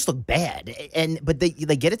they just look bad. But they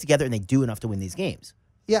get it together and they do enough to win these games.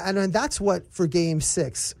 Yeah, and that's what, for Game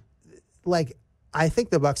 6, like, I think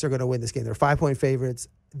the Bucks are going to win this game. They're 5-point favorites.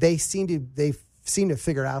 They seem to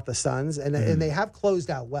figure out the Suns, and they have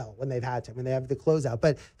closed out well when they've had to. When they have the closeout.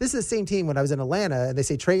 But this is the same team when I was in Atlanta, and they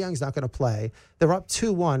say Trae Young's not going to play. They're up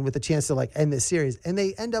 2-1 with a chance to, like, end this series, and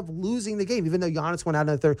they end up losing the game, even though Giannis went out in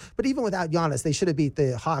the third. But even without Giannis, they should have beat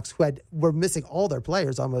the Hawks, who were missing all their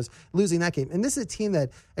players almost, losing that game. And this is a team that,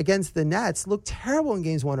 against the Nets, looked terrible in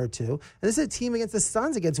games 1 or 2. And this is a team against the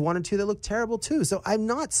Suns against 1 and 2 that looked terrible too. So I'm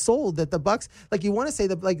not sold that the Bucks, like, you want to say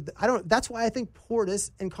that, like, that's why I think Portis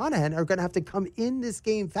and Conahan are going to have to come in this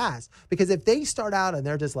game fast, because if they start out and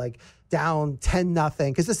they're just like down 10-0,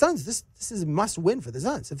 because the Suns, this is a must win for the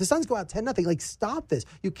Suns. If the Suns go out 10-0, like, stop this.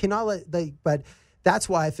 You cannot but that's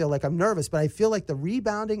why I feel like I'm nervous, but I feel like the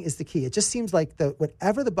rebounding is the key. It just seems like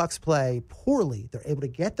whatever the Bucks play poorly, they're able to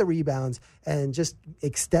get the rebounds and just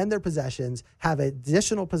extend their possessions, have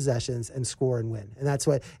additional possessions, and score and win. And that's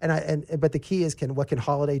what. But the key is, what can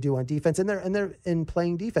Holiday do on defense? And they're in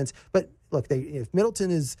playing defense. But look, if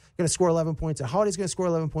Middleton is going to score 11 points, and Holiday's going to score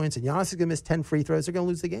 11 points, and Giannis is going to miss 10 free throws, they're going to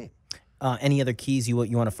lose the game. Any other keys you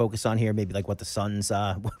want to focus on here? Maybe like what the Suns,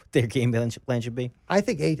 what their game plan should be? I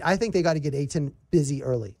think they got to get Ayton busy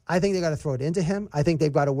early. I think they got to throw it into him. I think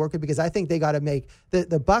they've got to work it, because I think they got to make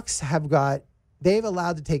the Bucks have got. They've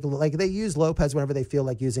allowed to take, like, they use Lopez whenever they feel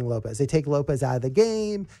like using Lopez. They take Lopez out of the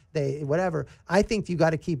game, whatever. I think you got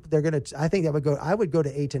to keep, I think I would go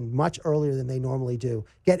to Ayton much earlier than they normally do.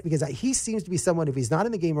 Because he seems to be someone, if he's not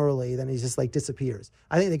in the game early, then he's just like disappears.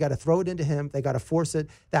 I think they got to throw it into him. They got to force it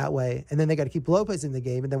that way. And then they got to keep Lopez in the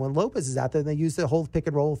game. And then when Lopez is out there, they use the whole pick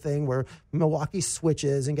and roll thing where Milwaukee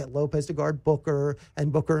switches and get Lopez to guard Booker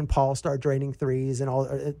and Paul start draining threes and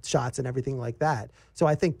all shots and everything like that. So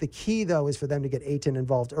I think the key, though, is for them to get Ayton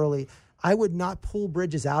involved early. I would not pull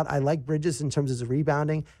Bridges out. I like Bridges in terms of his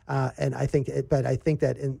rebounding, and I think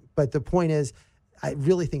but the point is, I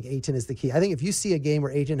really think Ayton is the key. I think if you see a game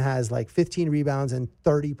where Ayton has like 15 rebounds and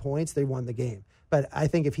 30 points, they won the game. But I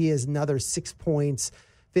think if he has another 6 points,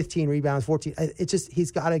 15 rebounds, 14,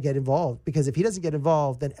 he's got to get involved, because if he doesn't get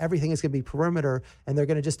involved, then everything is going to be perimeter, and they're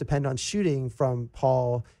going to just depend on shooting from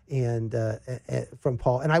Paul and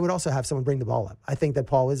I would also have someone bring the ball up. I think that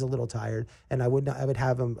Paul is a little tired, and I would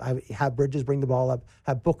have Bridges bring the ball up,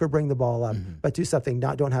 have Booker bring the ball up, but do something.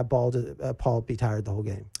 Don't have Paul be tired the whole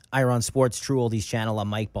game. Iron Sports, True Oldies Channel. I'm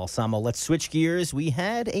Mike Balsamo. Let's switch gears. We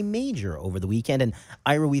had a major over the weekend, and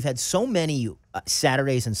Ira, we've had so many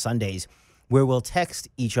Saturdays and Sundays where we'll text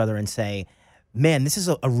each other and say, man, this is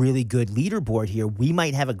a really good leaderboard here. We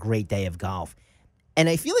might have a great day of golf. And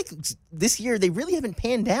I feel like this year they really haven't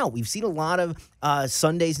panned out. We've seen a lot of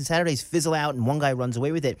Sundays and Saturdays fizzle out, and one guy runs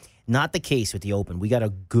away with it. Not the case with the Open. We got a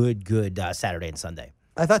good Saturday and Sunday.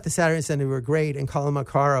 I thought the Saturday and Sunday were great, and Colin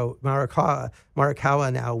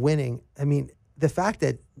Morikawa now winning. I mean, the fact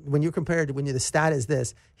that when you compare it, the stat is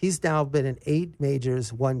this, he's now been in 8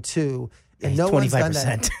 majors, won 2, and no 25%. One's done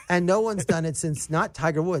that. And no one's done it since not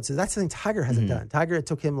Tiger Woods. So that's the thing Tiger hasn't done. Tiger, it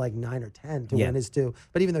took him like 9 or 10 to win his 2.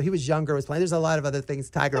 But even though he was younger, was playing, there's a lot of other things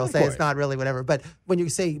Tiger will say. It's not really whatever. But when you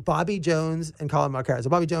say Bobby Jones and Colin Morikawa, so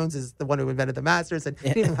Bobby Jones is the one who invented the Masters, and he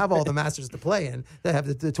didn't even have all the Masters to play in to have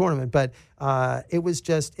the tournament. But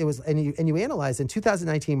and you analyze in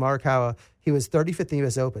 2019, Morikawa, he was 35th in the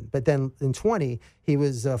U.S. Open. But then in 20, he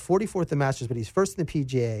was 44th in the Masters, but he's first in the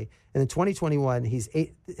PGA. And in 2021, he's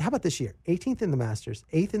how about this year? 18th in the Masters,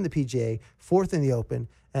 8th in the PGA, 4th in the Open,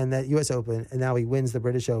 and that U.S. Open, and now he wins the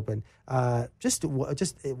British Open. Just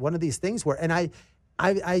one of these things where, and I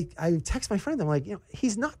text my friend. I'm like,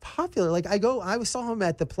 he's not popular. Like I saw him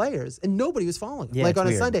at the Players, and nobody was following him. Like on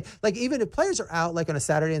a Sunday, like even if players are out, like on a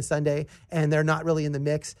Saturday and Sunday, and they're not really in the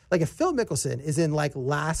mix. Like if Phil Mickelson is in like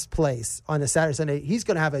last place on a Saturday Sunday, he's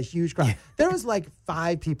going to have a huge crowd. There was like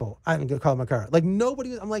 5 people. I'm going to call him Morikawa. Like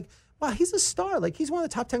nobody. I'm like, wow, he's a star. Like he's one of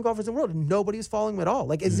the top 10 golfers in the world, and nobody was following him at all.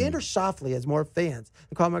 Like Xander Schauffele has more fans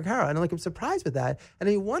than Colin Morikawa, and I'm surprised with that. And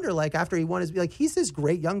then you wonder, like after he won, he's this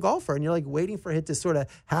great young golfer, and you're like waiting for it to sort of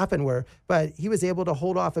happen. But he was able to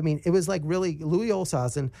hold off. I mean, it was like really Louis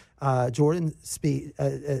Oosthuizen, Jordan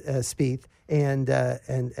Spieth, and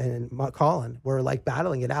Colin were like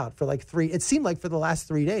battling it out for like 3. It seemed like for the last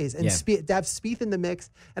 3 days, and to have Spieth in the mix,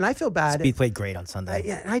 and I feel bad. Spieth played great on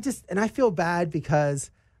Sunday. And I feel bad because.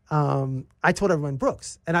 I told everyone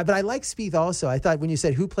Brooks, but I like Spieth also. I thought when you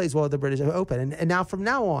said who plays well at the British Open, and now from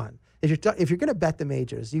now on, if you're going to bet the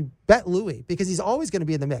majors, you bet Louis, because he's always going to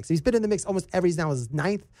be in the mix. He's been in the mix almost every. He's now his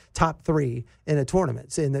 9th top 3 in a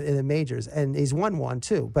tournament in the majors, and he's won one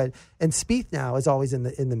too. And Spieth now is always in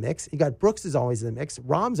the mix. You got Brooks is always in the mix.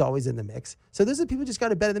 Rahm's always in the mix. So those are people just got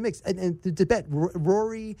to bet in the mix, and to bet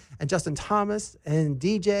Rory and Justin Thomas and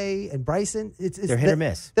DJ and Bryson, they're hit or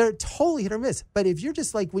miss. They're totally hit or miss. But if you're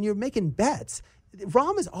just like when you're making bets.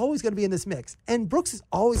 Rahm is always going to be in this mix, and Brooks is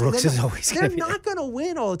always. They're not going to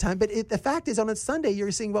win all the time, but the fact is, on a Sunday,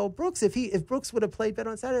 you're seeing Brooks. If Brooks would have played better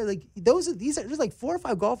on Saturday, like these are just like 4 or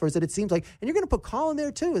 5 golfers that it seems like, and you're going to put Colin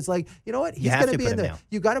there too. It's like, you know what, he's going to be in there.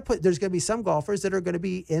 You got to put. There's going to be some golfers that are going to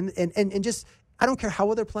be in, and just. I don't care how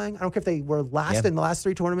well they're playing. I don't care if they were last in the last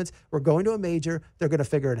 3 tournaments. We're going to a major. They're going to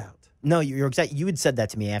figure it out. No, you're exactly. You had said that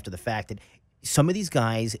to me after the fact that some of these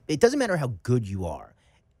guys, it doesn't matter how good you are.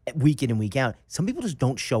 Week in and week out, some people just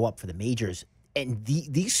don't show up for the majors, and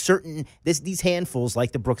these handfuls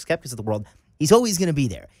like the Brooks Koepkas of the world, he's always going to be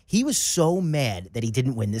there. He was so mad that he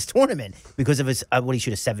didn't win this tournament because of his what he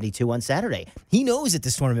should have 72 on Saturday. He knows that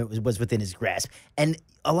this tournament was within his grasp, and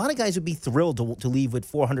a lot of guys would be thrilled to leave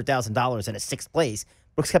with $400,000 in a 6th place.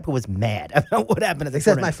 Brooks Koepka was mad about what happened at the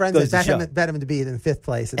tournament. My friends bet him to be in 5th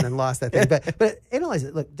place and then lost that thing. But analyze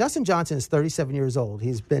it. Look, Dustin Johnson is 37 years old.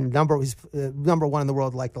 He's been number 1 in the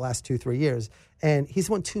world like the last 2-3 years, and he's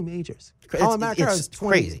won 2 majors. Colin Morikawa is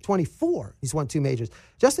 24. He's won 2 majors.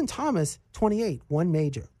 Justin Thomas, 28, 1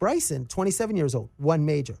 major. Bryson, 27 years old, 1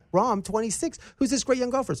 major. Rahm, 26, who's this great young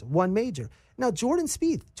golfer, 1 major. Now, Jordan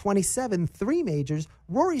Spieth, 27, 3 majors.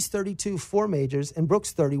 Rory's 32, 4 majors. And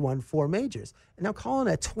Brooks, 31, 4 majors. And now Colin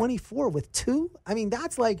at 24 with 2? I mean,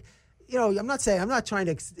 that's like, I'm not trying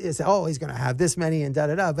to say, oh, he's going to have this many and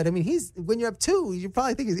da-da-da. But, I mean, when you have 2, you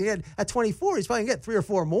probably think at 24, he's probably going to get 3 or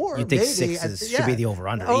 4 more. You think maybe. 6 should be the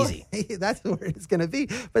over-under, easy. That's where it's going to be.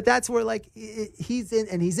 But that's where, like, he's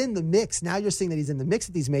in the mix. Now you're seeing that he's in the mix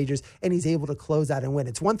of these majors, and he's able to close out and win.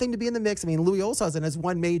 It's one thing to be in the mix. I mean, Louis Oosthuizen has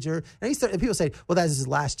won major, and people say, well, that's his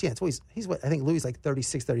last chance. Well, he's what I think Louis is like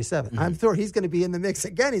 36, 37. I'm sure he's going to be in the mix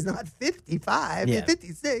again. He's not 55, he's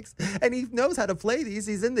 56, and he knows how to play these.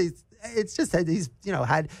 He's in these. It's just that he's,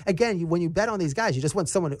 when you bet on these guys, you just want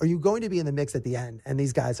someone. Are you going to be in the mix at the end? And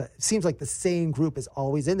these guys, it seems like the same group is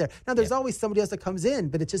always in there. Now, there's always somebody else that comes in,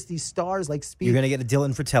 but it's just these stars like Speed. You're going to get a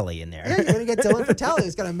Dylan Fratelli in there. Yeah, you're going to get Dylan Fratelli.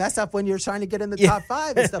 It's going to mess up when you're trying to get in the top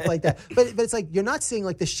 5 and stuff like that. But it's like you're not seeing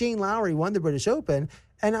like the Shane Lowry won the British Open.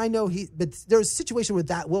 And I know but there's a situation where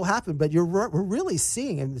that will happen. But we're really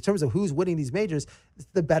seeing, in terms of who's winning these majors,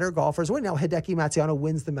 the better golfers win. Now, Hideki Matsuyama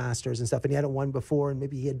wins the Masters and stuff, and he hadn't won before, and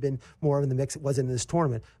maybe he had been more in the mix. It wasn't in this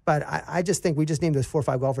tournament. But I just think we just named those 4 or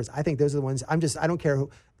 5 golfers. I think those are the ones. I don't care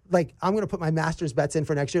who. Like, I'm going to put my Masters bets in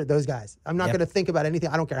for next year. Those guys. I'm not going to think about anything.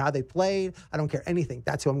 I don't care how they played. I don't care anything.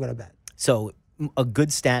 That's who I'm going to bet. So a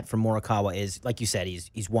good stat from Morikawa is, like you said,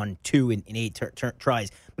 he's won 2 in 8 tries,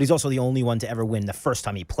 but he's also the only one to ever win the first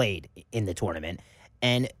time he played in the tournament.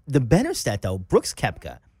 And the better stat, though, Brooks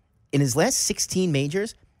Koepka, in his last 16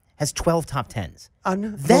 majors, has 12 top 10s.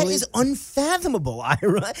 That is unfathomable,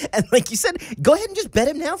 Ira. And like you said, go ahead and just bet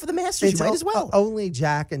him now for the Masters. You might as well. Only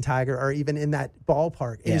Jack and Tiger are even in that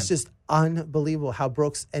ballpark. It's just unbelievable how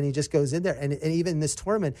Brooks, and he just goes in there, and even in this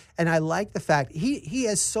tournament. And I like the fact he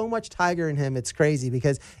has so much Tiger in him. It's crazy,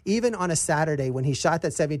 because even on a Saturday when he shot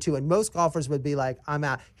that 72, and most golfers would be like, I'm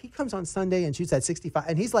out. He comes on Sunday and shoots that 65,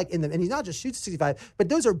 and he's like and he's not just shoots 65, but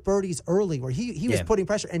those are birdies early where he was putting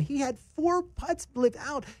pressure, and he had 4 putts lived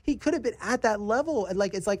out. He could have been at that level, and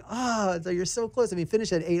it's like you're so close. I mean,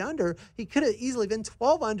 finished at 8 under. He could have easily been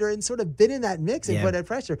 12 under and sort of been in that mix and put that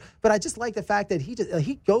pressure. But I just like the fact that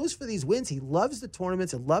he goes for these wins. He loves the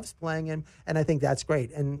tournaments. He loves playing him, and I think that's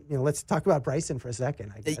great. And let's talk about Bryson for a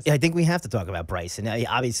second, I guess. I think we have to talk about Bryson.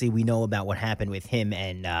 Obviously, we know about what happened with him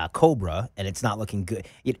and Cobra, and it's not looking good.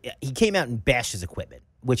 He came out and bashed his equipment,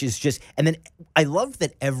 which is just, and then I love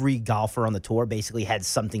that every golfer on the tour basically had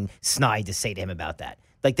something snide to say to him about that.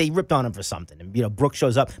 Like, they ripped on him for something. And, Brooke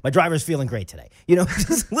shows up, my driver's feeling great today.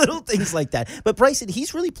 Just little things like that. But Bryson,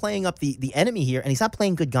 he's really playing up the enemy here, and he's not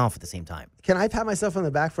playing good golf at the same time. Can I pat myself on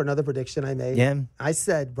the back for another prediction I made? Yeah. I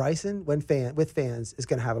said Bryson, with fans, is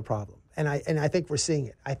going to have a problem. And I think we're seeing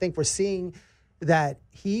it. I think we're seeing that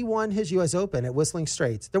he won his U.S. Open at Whistling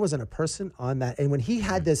Straits. There wasn't a person on that. And when he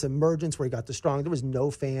had this emergence where he got the strong, there was no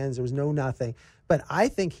fans, there was no nothing. But I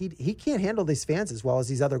think he can't handle these fans as well as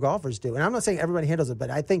these other golfers do. And I'm not saying everybody handles it, but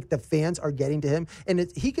I think the fans are getting to him.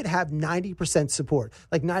 And he could have 90% support.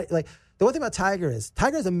 The one thing about Tiger is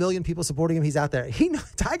Tiger has 1 million people supporting him. He's out there.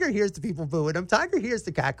 Tiger hears the people booing him. Tiger hears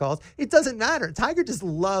the catcalls. It doesn't matter. Tiger just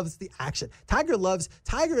loves the action. Tiger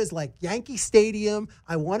is like Yankee Stadium.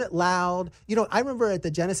 I want it loud. I remember at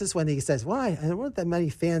the Genesis when he says, "Why? There weren't that many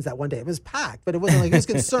fans that one day." It was packed, but it wasn't like he was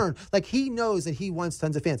concerned. Like, he knows that he wants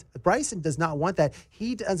tons of fans. Bryson does not want that.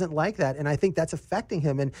 He doesn't like that, and I think that's affecting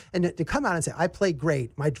him. And to come out and say, "I played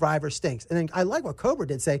great. My driver stinks," and then I like what Cobra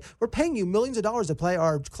did say, "We're paying you millions of dollars to play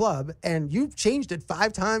our club, and you've changed it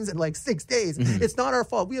 5 times in like 6 days. Mm-hmm. It's not our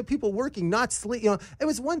fault. We have people working, not sleep." It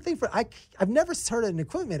was one thing I've never heard an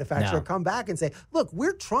equipment manufacturer come back and say, "Look,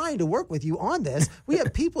 we're trying to work with you on this. We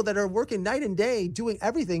have people that are working night and day doing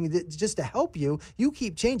everything just to help you. You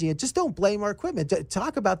keep changing it. Just don't blame our equipment.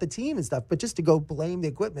 Talk about the team and stuff, but just to go blame the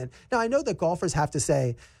equipment." Now, I know that golfers have to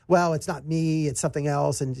say, "Well, it's not me, it's something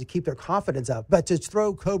else," and to keep their confidence up. But to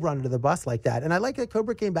throw Cobra under the bus like that, and I like that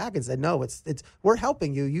Cobra came back and said, "No, it's we're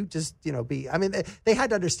helping you. You just be." I mean, they had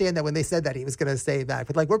to understand that when they said that he was going to say back,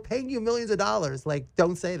 but we're paying you millions of dollars.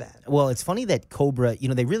 Don't say that. Well, it's funny that Cobra,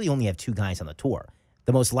 they really only have 2 guys on the tour.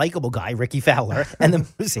 The most likable guy, Ricky Fowler, and the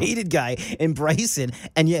most hated guy in Bryson.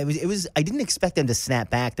 And it was. I didn't expect them to snap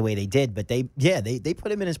back the way they did, but they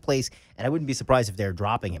put him in his place, and I wouldn't be surprised if they're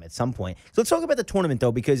dropping him at some point. So let's talk about the tournament,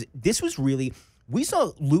 though, because this was really, we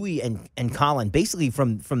saw Louis and Colin basically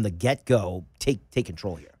from the get-go take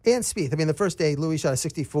control here. And Spieth. I mean, the first day, Louis shot a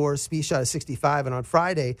 64, Spieth shot a 65, and on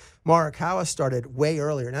Friday, Morikawa started way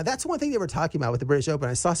earlier. Now, that's one thing they were talking about with the British Open.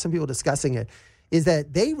 I saw some people discussing it. is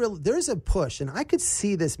that there's a push, and I could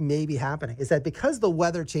see this maybe happening, is that because the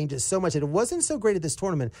weather changes so much, and it wasn't so great at this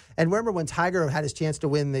tournament, and remember when Tiger had his chance to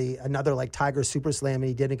win another like Tiger Super Slam, and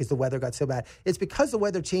he didn't because the weather got so bad. It's because the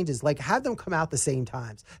weather changes. Like, have them come out the same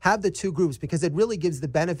times. Have the two groups, because it really gives the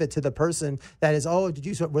benefit to the person that is, did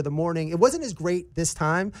you start with the morning? It wasn't as great this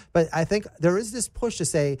time, but I think there is this push to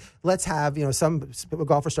say, let's have, some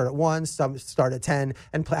golfers start at 1, some start at 10,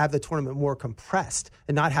 and have the tournament more compressed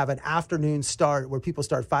and not have an afternoon start where people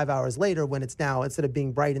start 5 hours later when it's now, instead of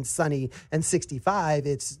being bright and sunny and 65,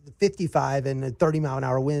 it's 55 and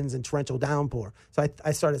 30-mile-an-hour winds and torrential downpour. So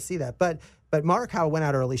I started to see that. But Morikawa went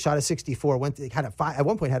out early, shot a 64, at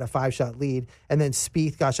one point had a 5-shot lead, and then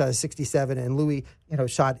Spieth got shot a 67, and Louis,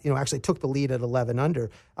 actually took the lead at 11 under.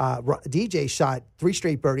 DJ shot 3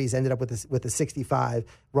 straight birdies, ended up with a 65.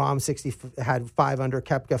 Rahm had 5 under,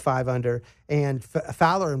 Koepka 5 under, and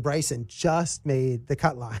Fowler and Bryson just made the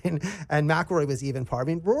cut line, and McIlroy was even par. I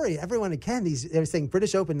mean, Rory, everyone again, they were saying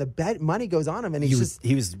British Open, the bet money goes on him, and he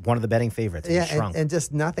was one of the betting favorites. Yeah, and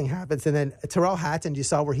just nothing happens. And then Tyrrell Hatton, you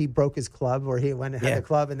saw where he broke his club, where he went and had the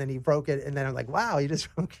club, and then he broke it, and then I'm like, wow, you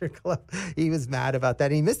just broke your club. He was mad about that,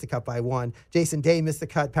 and he missed the cut by 1. Jason Day missed the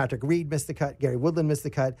cut, Patrick Reed missed the cut, Gary Woodland missed the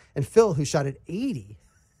cut, and Phil, who shot at 80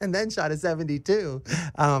 and then shot at 72,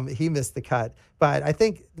 he missed the cut. But I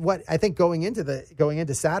think going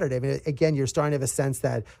into Saturday, I mean, again, you're starting to have a sense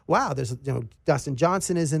that, wow, there's Dustin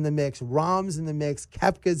Johnson is in the mix, Rahm's in the mix,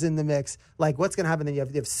 Koepka's in the mix. Like, what's going to happen? Then you have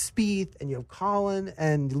Spieth, and you have Colin,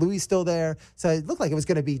 and Louis still there. So it looked like it was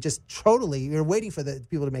going to be just totally, you're waiting for the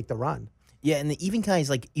people to make the run. Yeah, and even guys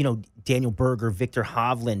like, Daniel Berger, Victor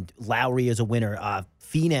Hovland, Lowry is a winner,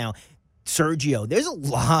 Finau, Sergio. There's a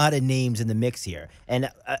lot of names in the mix here. And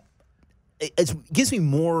it gives me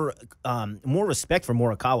more respect for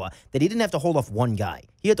Morikawa that he didn't have to hold off one guy.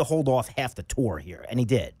 He had to hold off half the tour here, and he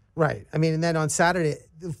did. Right. I mean, and then on Saturday,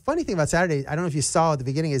 the funny thing about Saturday, I don't know if you saw at the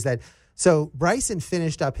beginning, is that so Bryson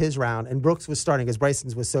finished up his round, and Brooks was starting because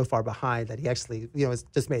Bryson was so far behind that he actually,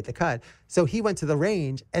 just made the cut. So he went to the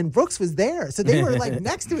range, and Brooks was there. So they were like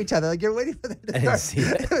next to each other, like you're waiting for them to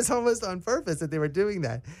start. It was almost on purpose that they were doing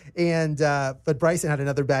that. And but Bryson had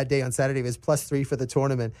another bad day on Saturday. It was +3 for the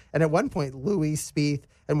tournament. And at one point, Louis, Spieth,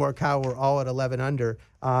 and Morikawa were all at 11 under.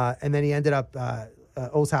 And then he ended up.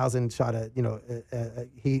 Olshausen shot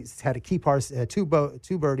he had a key par,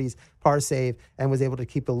 two birdies, par save, and was able to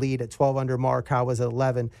keep the lead at 12 under. Morikawa was at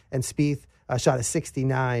 11, and Spieth shot a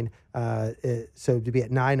 69, so to be at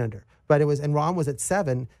 9 under. But and Rahm was at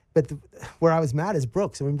 7. But where I was mad is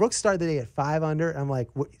Brooks. I mean, Brooks started the day at 5 under. I'm like,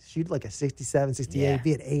 shoot like a 67, 68,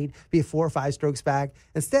 be at 8, be 4 or 5 strokes back.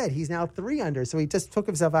 Instead, he's now 3 under. So he just took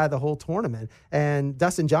himself out of the whole tournament. And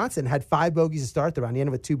Dustin Johnson had 5 bogeys to start the round. He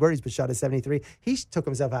ended with 2 birdies, but shot a 73. He took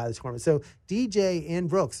himself out of the tournament. So DJ and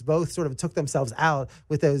Brooks both sort of took themselves out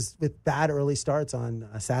with bad early starts on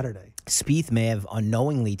Saturday. Spieth may have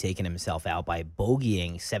unknowingly taken himself out by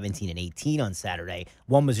bogeying 17 and 18 on Saturday.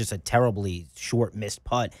 One was just a terribly short missed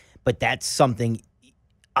putt. But that's something,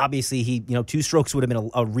 obviously, 2 strokes would have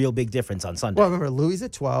been a real big difference on Sunday. Well, remember, Louis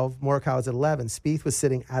at 12, Morikawa's at 11. Spieth was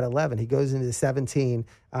sitting at 11. He goes into 17.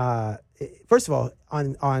 First of all,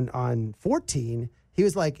 on 14, he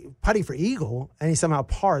was like putting for eagle, and he somehow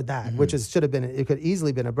parred that, which it could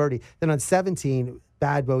easily been a birdie. Then on 17,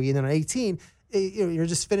 bad bogey. And then on 18, you're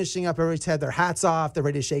just finishing up. Everybody's had their hats off. They're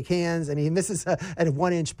ready to shake hands. And he misses a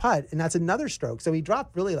 1-inch putt, and that's another stroke. So he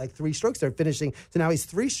dropped really like 3 strokes there finishing. So now he's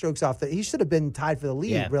 3 strokes off. He should have been tied for the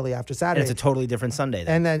lead, really, after Saturday. And it's a totally different Sunday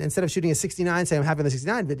then. And then instead of shooting a 69, say I'm having the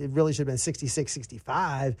 69, but it really should have been 66,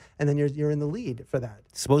 65. And then you're in the lead for that.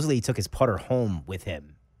 Supposedly he took his putter home with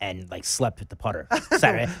him and slept with the putter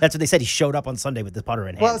Saturday. That's what they said. He showed up on Sunday with the putter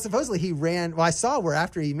in hand. Well, supposedly he ran. Well, I saw where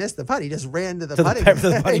after he missed the putt, he just ran to the putting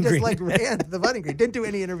green. He just ran to the putting green. Didn't do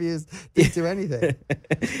any interviews. Didn't do anything.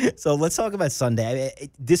 So let's talk about Sunday.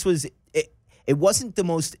 It wasn't the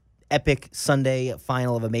most epic Sunday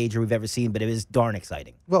final of a major we've ever seen, but it was darn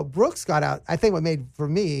exciting. Well, Brooks got out. I think what made for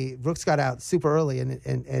me, Brooks got out super early,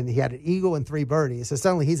 and he had an eagle and 3 birdies. So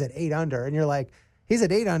suddenly he's at 8 under, and you're like, he's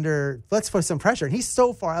at 8 under. Let's put some pressure. And he's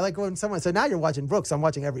so far. I like when someone. So now you're watching Brooks. I'm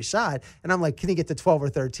watching every shot, and I'm like, can he get to 12 or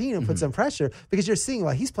 13 and put some pressure? Because you're seeing,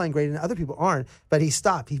 well, he's playing great, and other people aren't. But he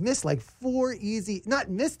stopped. He missed like 4 easy, not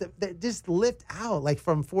missed that just lift out like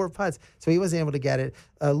from 4 putts. So he wasn't able to get it.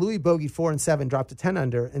 Louis bogeyed 4 and 7, dropped to 10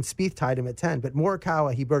 under, and Spieth tied him at 10. But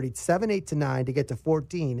Morikawa, he birdied 7, 8 to 9 to get to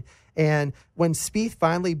 14, And when Spieth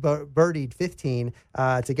finally birdied 15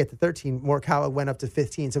 to get to 13, Morikawa went up to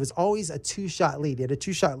 15. So it was always a two-shot lead. He had a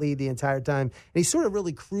two-shot lead the entire time. And he sort of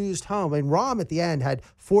really cruised home. And Rahm at the end had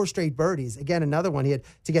 4 straight birdies. Again, another one he had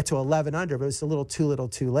to get to 11 under, but it was a little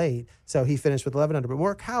too late. So he finished with 11 under. But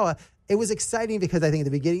Morikawa, it was exciting because I think at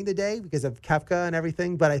the beginning of the day, because of Koepka and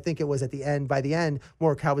everything, but I think it was at the end. By the end,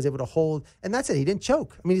 Morikawa was able to hold, and that's it. He didn't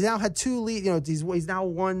choke. I mean, he's now had 2 lead. He's now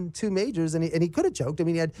won 2 majors, and he could have choked. I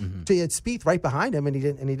mean, he had Spieth right behind him, and he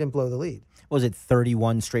didn't blow the lead. Was it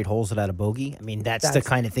 31 straight holes without a bogey? I mean, that's the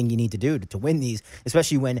kind of thing you need to do to win these,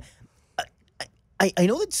 especially when. I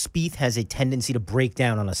know that Spieth has a tendency to break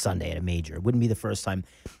down on a Sunday at a major. It wouldn't be the first time,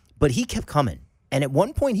 but he kept coming. And at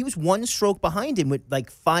one point, he was 1 stroke behind him with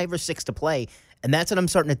like 5 or 6 to play. And that's what I'm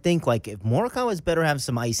starting to think. Like, if Morikawa's better have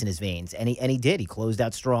some ice in his veins, and he did. He closed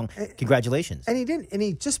out strong. Congratulations. And he didn't. And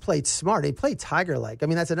he just played smart. He played Tiger-like. I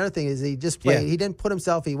mean, that's another thing is he just played. Yeah. He didn't put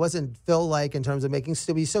himself. He wasn't Phil-like in terms of making.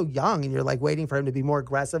 He's so young, and you're like waiting for him to be more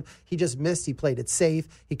aggressive. He just missed. He played it safe.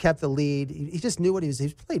 He kept the lead. He just knew what he was. He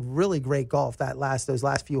played really great golf those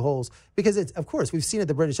last few holes because it's, of course, we've seen at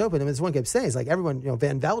the British Open. I mean, this one kept saying it's like everyone,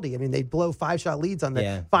 Van Velde. I mean, they blow 5-shot leads on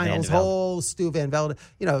the finals hole. Stu Van Velde.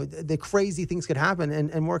 The crazy things could happen, and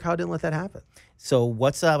Morikawa didn't let that happen. So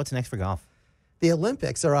what's next for golf? The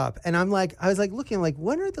Olympics are up, and I was looking like,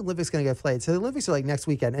 when are the Olympics going to get played? So the Olympics are like next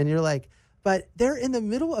weekend, and you're like, but they're in the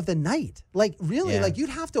middle of the night. Like really, like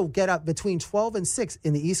you'd have to get up between 12 and 6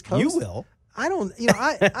 in the East Coast. You will. I don't,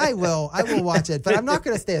 I will watch it, but I'm not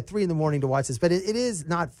going to stay at 3 a.m. to watch this. But it is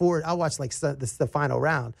not I'll watch like the final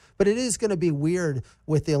round. But it is going to be weird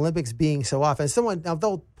with the Olympics being so off. As someone, now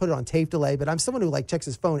they'll put it on tape delay, but I'm someone who like checks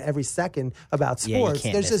his phone every second about sports.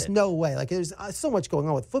 There's just no way. Like there's so much going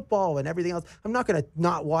on with football and everything else. I'm not going to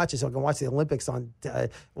not watch it so I can watch the Olympics on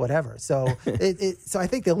whatever. So so I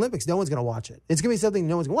think the Olympics, no one's going to watch it. It's going to be something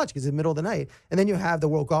no one's going to watch because it's the middle of the night. And then you have the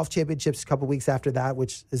World Golf Championships a couple weeks after that,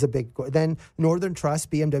 which is a big. Then Northern Trust,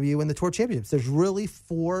 BMW, and the Tour Championships. There's really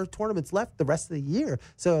 4 tournaments left the rest of the year.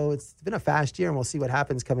 So it's been a fast year, and we'll see what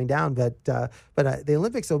happens coming down. But the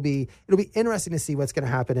Olympics it'll be interesting to see what's going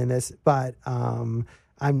to happen in this. But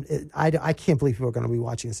I can't believe people are going to be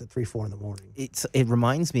watching this at 3-4 in the morning. It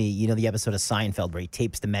reminds me, the episode of Seinfeld where he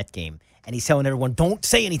tapes the Met game. And he's telling everyone, don't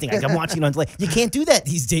say anything. Like, I'm watching it on delay. You can't do that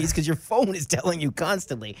these days because your phone is telling you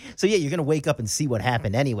constantly. So, yeah, you're going to wake up and see what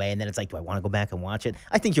happened anyway. And then it's like, do I want to go back and watch it?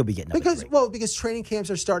 I think you'll be getting because training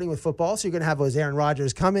camps are starting with football. So you're going to have those Aaron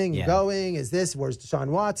Rodgers coming and going. Where's Deshaun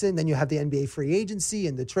Watson? Then you have the NBA free agency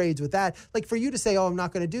and the trades with that. Like, for you to say, I'm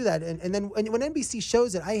not going to do that. And then when NBC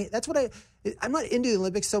shows it, I'm not into the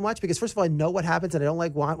Olympics so much because, first of all, I know what happens and I don't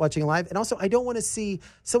like watching live. And also, I don't want to see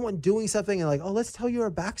someone doing something and like, let's tell you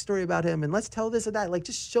a backstory about him and let's tell this or that. Like,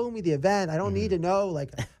 just show me the event. I don't need to know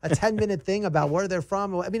like a 10-minute thing about where they're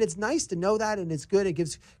from. I mean, it's nice to know that and it's good. It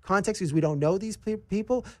gives context because we don't know these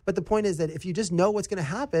people. But the point is that if you just know what's going to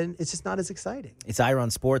happen, it's just not as exciting. It's Ira on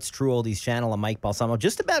Sports, True Oldies Channel. I'm Mike Balsamo.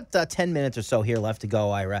 Just about 10 minutes or so here left to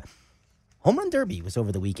go, Ira. Home Run Derby was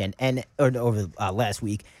over the weekend or over last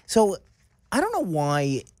week. So I don't know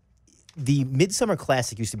why the Midsummer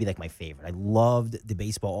Classic used to be like my favorite. I loved the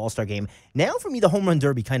baseball all-star game. Now for me, the Home Run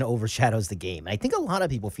Derby kind of overshadows the game. I think a lot of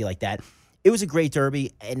people feel like that. It was a great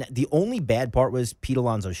derby, and the only bad part was Pete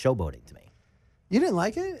Alonso showboating to me. You didn't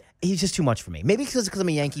like it? He's just too much for me. Maybe because I'm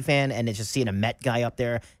a Yankee fan, and it's just seeing a Met guy up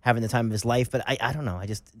there having the time of his life, but I don't know.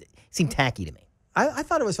 It seemed tacky to me. I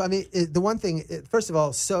thought it was fun. I mean, the one thing, first of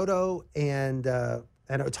all, Soto and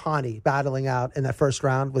Ohtani battling out in that first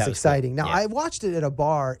round was exciting. Cool. Now, I watched it at a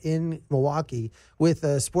bar in Milwaukee with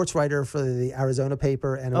a sports writer for the Arizona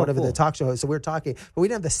paper and the talk show host. So we were talking, but we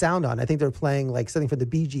didn't have the sound on. I think they were playing like something for the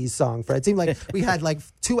Bee Gees song. It seemed like we had like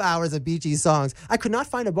 2 hours of Bee Gees songs. I could not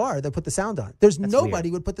find a bar that put the sound on. That's nobody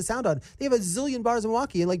weird. Would put the sound on. They have a zillion bars in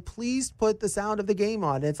Milwaukee, and like, please put the sound of the game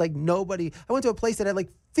on. And it's like nobody. I went to a place that had like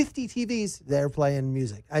 50 TVs there playing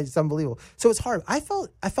music. It's unbelievable. So it's hard. I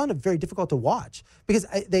found it very difficult to watch because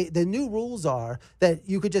the new rules are that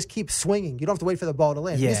you could just keep swinging. You don't have to wait for the ball to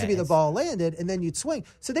land. It used to be the ball landed and then you'd swing.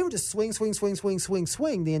 So they were just swing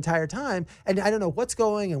the entire time. And I don't know what's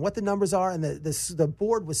going and what the numbers are. And the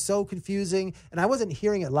board was so confusing and I wasn't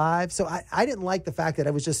hearing it live. So I didn't like the fact that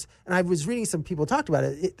I was just, and I was reading some people talked about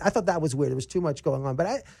it. I thought that was weird. There was too much going on.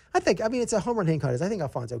 But I think it's a home run hitting contest. I think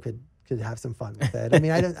Alfonso could have some fun with it. I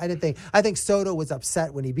mean, I think Soto was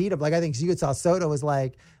upset when he beat him. Like, I think you saw Soto was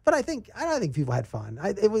like, but I don't think people had fun.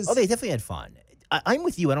 They definitely had fun. I'm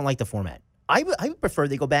with you. I don't like the format. I would prefer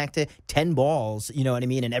they go back to 10 balls, you know what I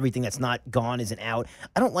mean, and everything that's not gone isn't out.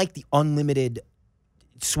 I don't like the unlimited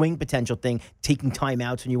swing potential thing, taking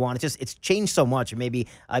timeouts when you want. It's changed so much. And maybe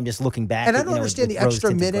I'm just looking back. And I don't understand the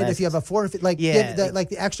extra minute if you have a forfeit. Like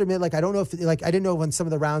the extra minute. Like I don't know if I didn't know when some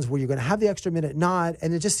of the rounds where you're going to have the extra minute, not.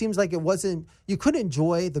 And it just seems like it wasn't. You couldn't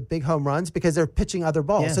enjoy the big home runs because they're pitching other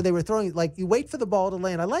balls. Yeah. So they were throwing you wait for the ball to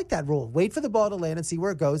land. I like that rule. Wait for the ball to land and see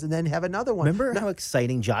where it goes, and then have another one. Remember how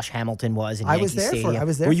exciting Josh Hamilton was in I Yankee was there Stadium? I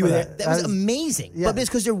was there. Were you for there? That? That was amazing. Yeah. But it's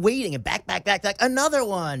because they're waiting and back, another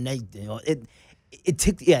one. It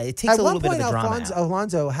takes a little bit of the drama out.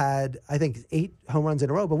 Alonso had, I think, 8 home runs in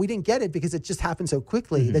a row, but we didn't get it because it just happened so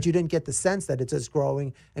quickly that you didn't get the sense that it's just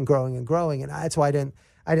growing and growing and growing, and that's why I didn't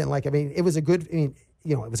like it. I mean, it was a good. I mean,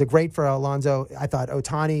 it was a great for Alonso. I thought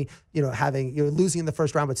Ohtani, having losing in the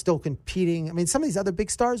first round but still competing. I mean, some of these other big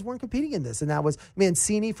stars weren't competing in this, and that was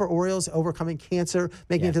Mancini for Orioles overcoming cancer,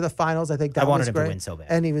 making it to the finals. I think that was great. I wanted him to win so bad,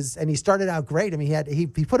 and he started out great. I mean, he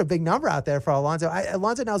put a big number out there for Alonso.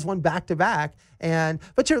 Alonso now has won back-to-back,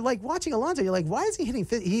 but you're like watching Alonso. You're like, why is he hitting?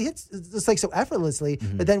 He hits just like so effortlessly,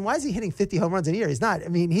 but then why is he hitting 50 home runs a year? He's not. I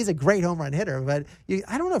mean, he's a great home run hitter, but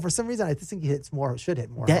I don't know, for some reason I just think he should hit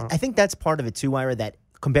more. I think that's part of it too, Ira. That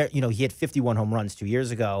he had 51 home runs 2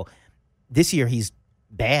 years ago. This year he's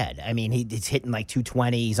bad. I mean, he's hitting like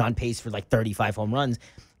 220. He's on pace for like 35 home runs.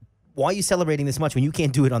 Why are you celebrating this much when you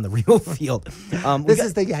can't do it on the real field? This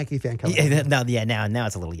is the Yankee fan coming. Now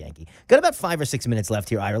it's a little Yankee. Got about 5 or 6 minutes left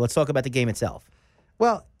here, Ira. Let's talk about the game itself.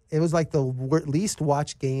 Well, it was like the least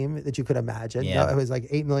watched game that you could imagine. Yeah. It was like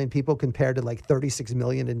 8 million people compared to like 36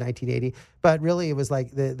 million in 1980. But really, it was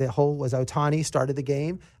like the whole was Ohtani started the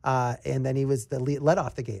game, and then he was led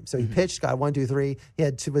off the game. So he pitched, got 1, 2, 3.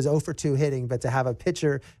 He was 0 for 2 hitting, but to have a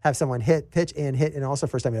pitcher have someone pitch, and also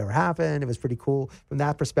first time it ever happened. It was pretty cool from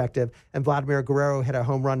that perspective. And Vladimir Guerrero hit a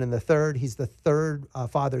home run in the third. He's the third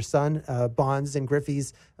father-son. Bonds and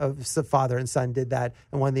Griffey's father and son did that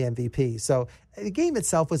and won the MVP. So the game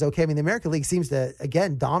itself was okay. I mean, the American League seems to,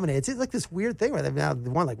 again, dominate. It's like this weird thing where they've now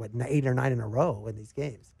won 8 or 9 in a row in these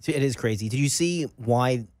games. So it is crazy. Did you see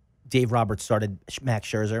why Dave Roberts started Max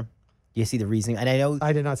Scherzer? Do you see the reasoning? And I know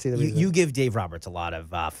I did not see the reasoning. You give Dave Roberts a lot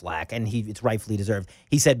of flack, and it's rightfully deserved.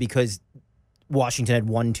 He said because Washington had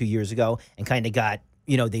won 2 years ago and kind of got,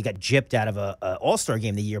 they got gypped out of a All-Star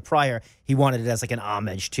game the year prior. He wanted it as like an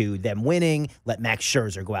homage to them winning. Let Max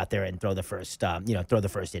Scherzer go out there and throw the first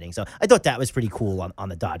inning. So I thought that was pretty cool on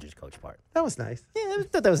the Dodgers coach part. That was nice. Yeah, I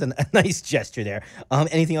thought that was a nice gesture there.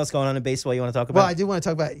 Anything else going on in baseball you want to talk about? Well, I do want to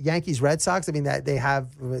talk about Yankees Red Sox. I mean, that they have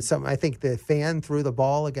some. I think the fan threw the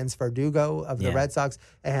ball against Verdugo of the Red Sox,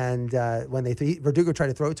 and when Verdugo tried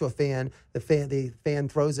to throw it to a fan, the fan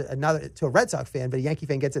throws it to a Red Sox fan, but a Yankee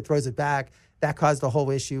fan gets it, throws it back. That caused the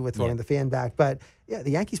whole issue with throwing the fan back. But yeah,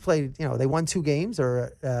 the Yankees played, they won 2 games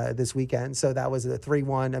this weekend. So that was a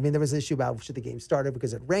 3-1. I mean, there was an issue about should the game started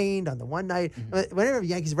because it rained on the one night. Whenever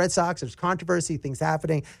Yankees, Red Sox, there's controversy, things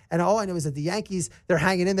happening. And all I know is that the Yankees, they're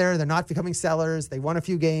hanging in there. They're not becoming sellers. They won a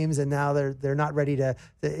few games, and now they're not ready to.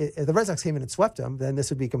 If the Red Sox came in and swept them, then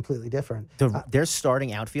this would be completely different. Their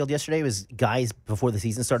starting outfield yesterday was guys before the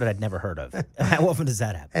season started I'd never heard of. How often does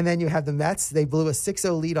that happen? And then you have the Mets. They blew a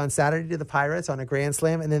 6-0 lead on Saturday to the Pirates on a grand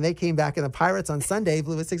slam, and then they came back, and the Pirates on Sunday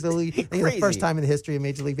blew a 6-0 lead. I think the first time in the history of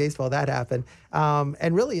Major League Baseball that happened.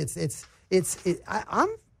 And really, I'm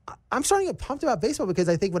starting to get pumped about baseball because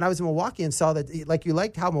I think when I was in Milwaukee and saw that, you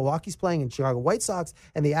liked how Milwaukee's playing and Chicago White Sox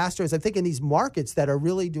and the Astros, I think in these markets that are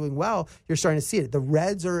really doing well, you're starting to see it. The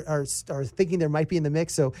Reds are thinking there might be in the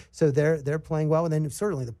mix, so they're playing well, and then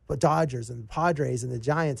certainly the Dodgers and the Padres and the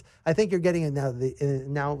Giants. I think you're getting it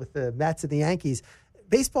now with the Mets and the Yankees.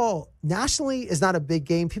 Baseball nationally is not a big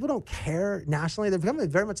game. People don't care nationally. They're becoming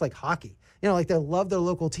very much like hockey. They love their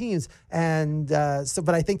local teams. And but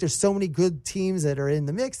I think there's so many good teams that are in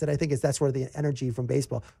the mix that I think that's where the energy from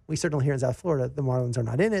baseball. We certainly here in South Florida, the Marlins are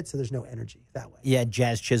not in it, so there's no energy that way. Yeah,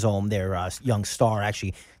 Jazz Chisholm, their young star,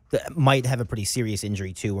 actually might have a pretty serious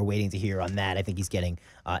injury too. We're waiting to hear on that. I think he's getting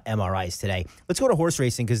MRIs today. Let's go to horse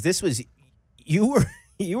racing because this was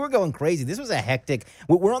you were going crazy. This was a hectic.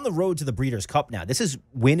 We're on the road to the Breeders' Cup now. This is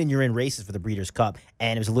win and you're in races for the Breeders' Cup,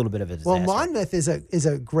 and it was a little bit of a disaster. Well, Monmouth is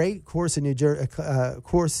a great course in New Jersey,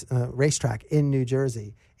 racetrack in New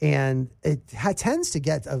Jersey, and it tends to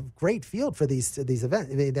get a great field for these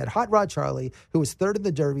events. That Hot Rod Charlie, who was third in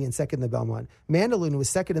the Derby and second in the Belmont, Mandaloon, who was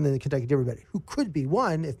second in the Kentucky Derby, but who could be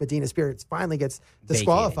one if Medina Spirits finally gets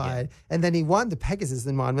disqualified, and then he won the Pegasus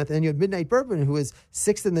in Monmouth, and then you have Midnight Bourbon, who was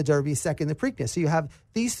sixth in the Derby, second in the Preakness. So you have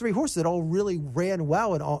these 3 horses that all really ran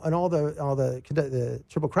well in all the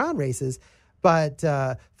Triple Crown races. But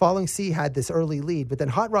Falling Sea had this early lead. But then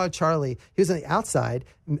Hot Rod Charlie, he was on the outside.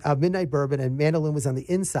 Midnight Bourbon and Mandolin was on the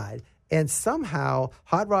inside. And somehow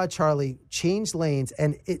Hot Rod Charlie changed lanes.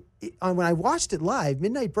 And when I watched it live,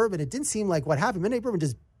 Midnight Bourbon, it didn't seem like what happened. Midnight Bourbon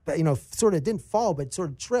just, sort of didn't fall, but sort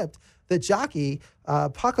of tripped. The jockey,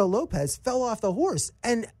 Paco Lopez, fell off the horse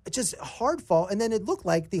and just hard fall. And then it looked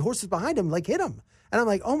like the horses behind him hit him. And I'm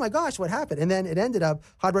like, oh my gosh, what happened? And then it ended up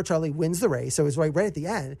Hot Rod Charlie wins the race, so it was right at the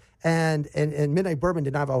end. And Midnight Bourbon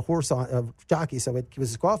did not have a horse on a jockey, so it was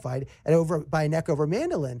disqualified and over by a neck over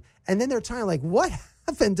Mandolin. And then they're trying what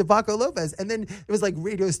happened to Paco Lopez? And then it was like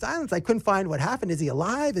radio silence. I couldn't find what happened. Is he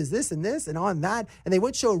alive? Is this and this and on that? And they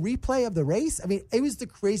would show a replay of the race. I mean, it was the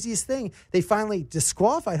craziest thing. They finally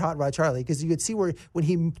disqualified Hot Rod Charlie because you could see where when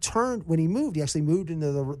he moved, he actually moved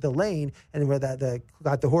into the lane and where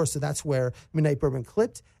got the horse. So that's where Midnight Bourbon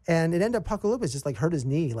clipped. And it ended up Paco Lopez just hurt his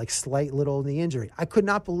knee, slight little knee injury. I could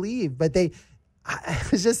not believe, but I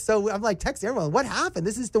was just I'm texting everyone, what happened?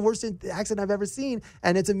 This is the worst accident I've ever seen.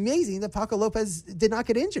 And it's amazing that Paco Lopez did not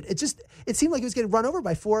get injured. It seemed like he was getting run over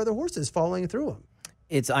by 4 other horses following through him.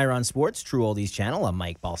 It's Iron Sports, True Oldies Channel. I'm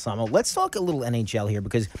Mike Balsamo. Let's talk a little NHL here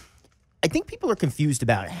because I think people are confused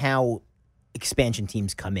about how expansion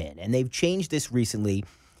teams come in. And they've changed this recently.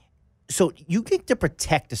 So you get to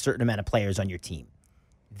protect a certain amount of players on your team.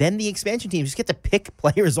 Then the expansion teams just get to pick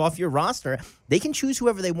players off your roster. They can choose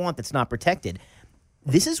whoever they want that's not protected.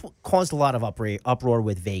 This has caused a lot of uproar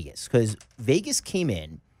with Vegas because Vegas came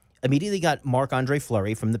in, immediately got Marc-Andre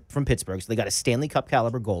Fleury from Pittsburgh. So they got a Stanley Cup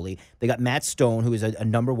caliber goalie. They got Matt Stone, who is a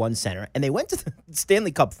number one center. And they went to the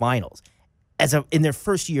Stanley Cup finals in their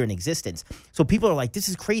first year in existence. So people are like, this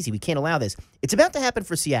is crazy. We can't allow this. It's about to happen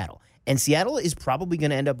for Seattle. And Seattle is probably going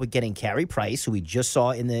to end up with getting Carey Price, who we just saw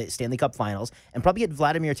in the Stanley Cup Finals, and probably get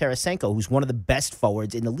Vladimir Tarasenko, who's one of the best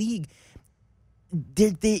forwards in the league.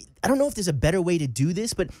 I don't know if there's a better way to do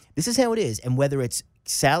this, but this is how it is. And whether it's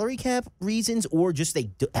salary cap reasons or just they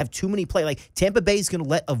have too many players, like Tampa Bay is going to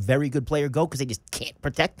let a very good player go because they just can't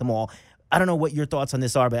protect them all. I don't know what your thoughts on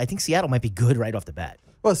this are, but I think Seattle might be good right off the bat.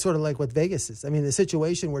 Well, it's sort of like what Vegas is. I mean, the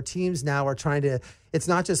situation where teams now are trying to, it's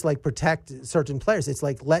not just protect certain players. It's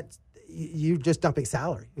you just dumping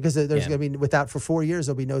salary because there's going to be for 4 years,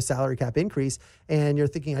 there'll be no salary cap increase. And you're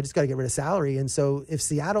thinking, I just got to get rid of salary. And so if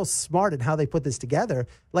Seattle's smart in how they put this together,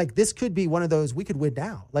 this could be one of those we could win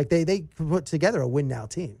now. They could put together a win now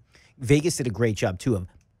team. Vegas did a great job too of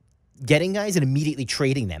getting guys and immediately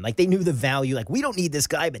trading them. They knew the value. We don't need this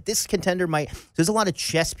guy, but this contender might. There's a lot of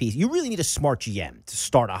chess piece. You really need a smart GM to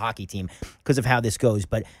start a hockey team because of how this goes.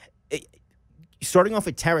 But starting off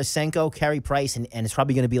with Tarasenko, Carey Price, and it's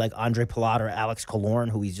probably going to be like Andre Palat or Alex Killorn,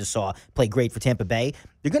 who we just saw play great for Tampa Bay.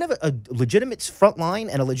 You're going to have a legitimate front line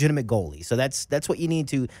and a legitimate goalie. So that's what you need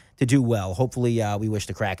to do well. Hopefully, we wish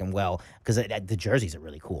the Kraken well because the jerseys are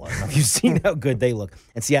really cool. I don't know if you've seen how good they look.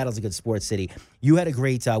 And Seattle's a good sports city. You had a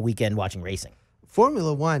great weekend watching racing.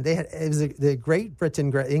 Formula One, it was the Great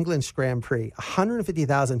Britain England Grand Prix.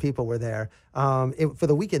 150,000 people were there. For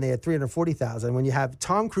the weekend, they had 340,000. When you have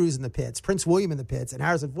Tom Cruise in the pits, Prince William in the pits, and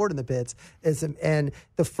Harrison Ford in the pits, and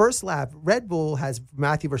the first lap, Red Bull has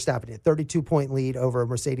Matthew Verstappen, a 32-point lead over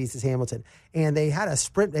Mercedes' Hamilton. And they had a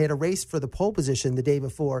sprint. They had a race for the pole position the day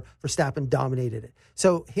before. Verstappen dominated it.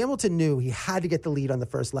 So Hamilton knew he had to get the lead on the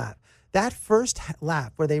first lap. That first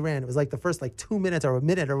lap where they ran, it was the first 2 minutes or a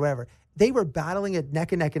minute or whatever. They were battling it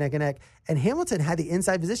neck and neck and neck and neck. And Hamilton had the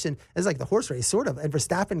inside position. It was the horse race, sort of. And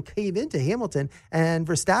Verstappen came into Hamilton, and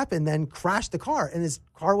Verstappen then crashed the car. And his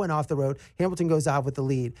car went off the road. Hamilton goes out with the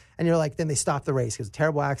lead. And you're then they stopped the race because a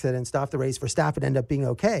terrible accident, stopped the race. Verstappen ended up being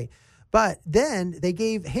okay. But then they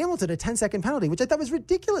gave Hamilton a 10-second penalty, which I thought was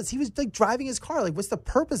ridiculous. He was driving his car. What's the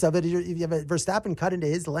purpose of it if you have a Verstappen cut into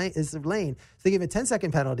his lane? So they gave him a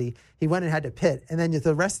 10-second penalty. He went and had to pit. And then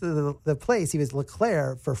the rest of the place, he was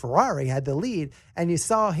Leclerc for Ferrari, had the lead. And you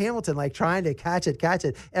saw Hamilton trying to catch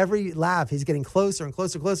it. Every lap, he's getting closer and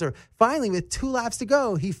closer and closer. Finally, with 2 laps to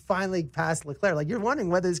go, he finally passed Leclerc. You're wondering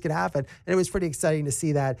whether this could happen. And it was pretty exciting to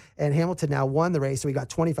see that. And Hamilton now won the race, so he got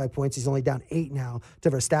 25 points. He's only down 8 now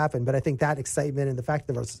to Verstappen. But I think that excitement and the fact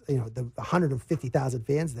that there was, the 150,000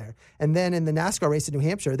 fans there. And then in the NASCAR race in New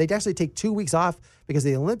Hampshire, they'd actually take 2 weeks off because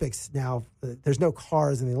of the Olympics. Now, there's no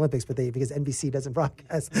cars in the Olympics, but because NBC doesn't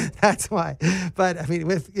broadcast, that's why. But I mean,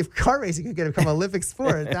 if car racing could become an Olympic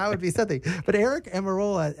sport, that would be something. But Eric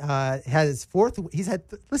Almirola has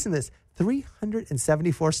listen to this,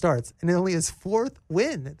 374 starts, and only his 4th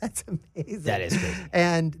win. That's amazing. That is crazy.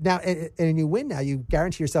 And now, and you win now, you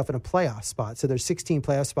guarantee yourself in a playoff spot. So there's 16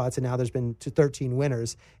 playoff spots, and now there's been 13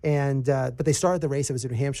 winners. And but they started the race. It was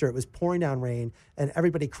in New Hampshire. It was pouring down rain, and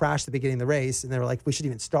everybody crashed at the beginning of the race. And they were like, "We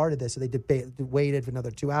shouldn't even started this." So they waited for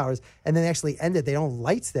another 2 hours, and then they actually ended. They don't have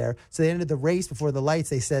lights there, so they ended the race before the lights.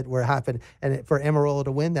 They said where it happened, and for Amarola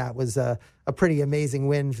to win that was a pretty amazing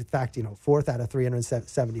win. In fact, 4th out of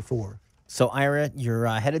 374. So, Ira, you're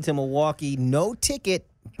headed to Milwaukee. No ticket,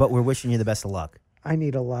 but we're wishing you the best of luck. I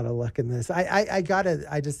need a lot of luck in this.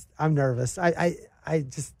 I'm nervous. I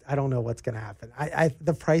don't know what's going to happen.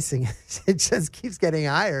 The pricing, it just keeps getting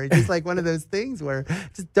higher. It's just like one of those things where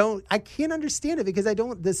I can't understand it because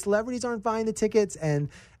the celebrities aren't buying the tickets, and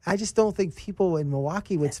I just don't think people in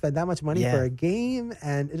Milwaukee would spend that much money for a game.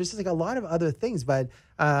 And there's just like a lot of other things, but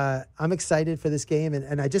I'm excited for this game.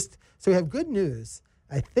 So we have good news.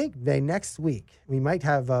 I think next week we might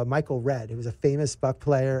have Michael Redd, who was a famous Buck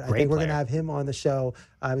player. I think we're going to have him on the show.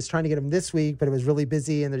 I was trying to get him this week, but it was really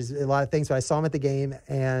busy, and there's a lot of things. But I saw him at the game,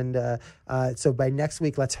 and so by next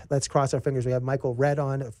week, let's cross our fingers. We have Michael Redd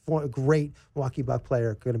on, a great Milwaukee Buck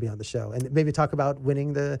player, going to be on the show, and maybe talk about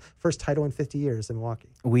winning the first title in 50 years in Milwaukee.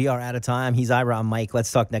 We are out of time. He's Ira. I'm Mike.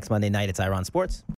 Let's talk next Monday night. It's Ira on Sports.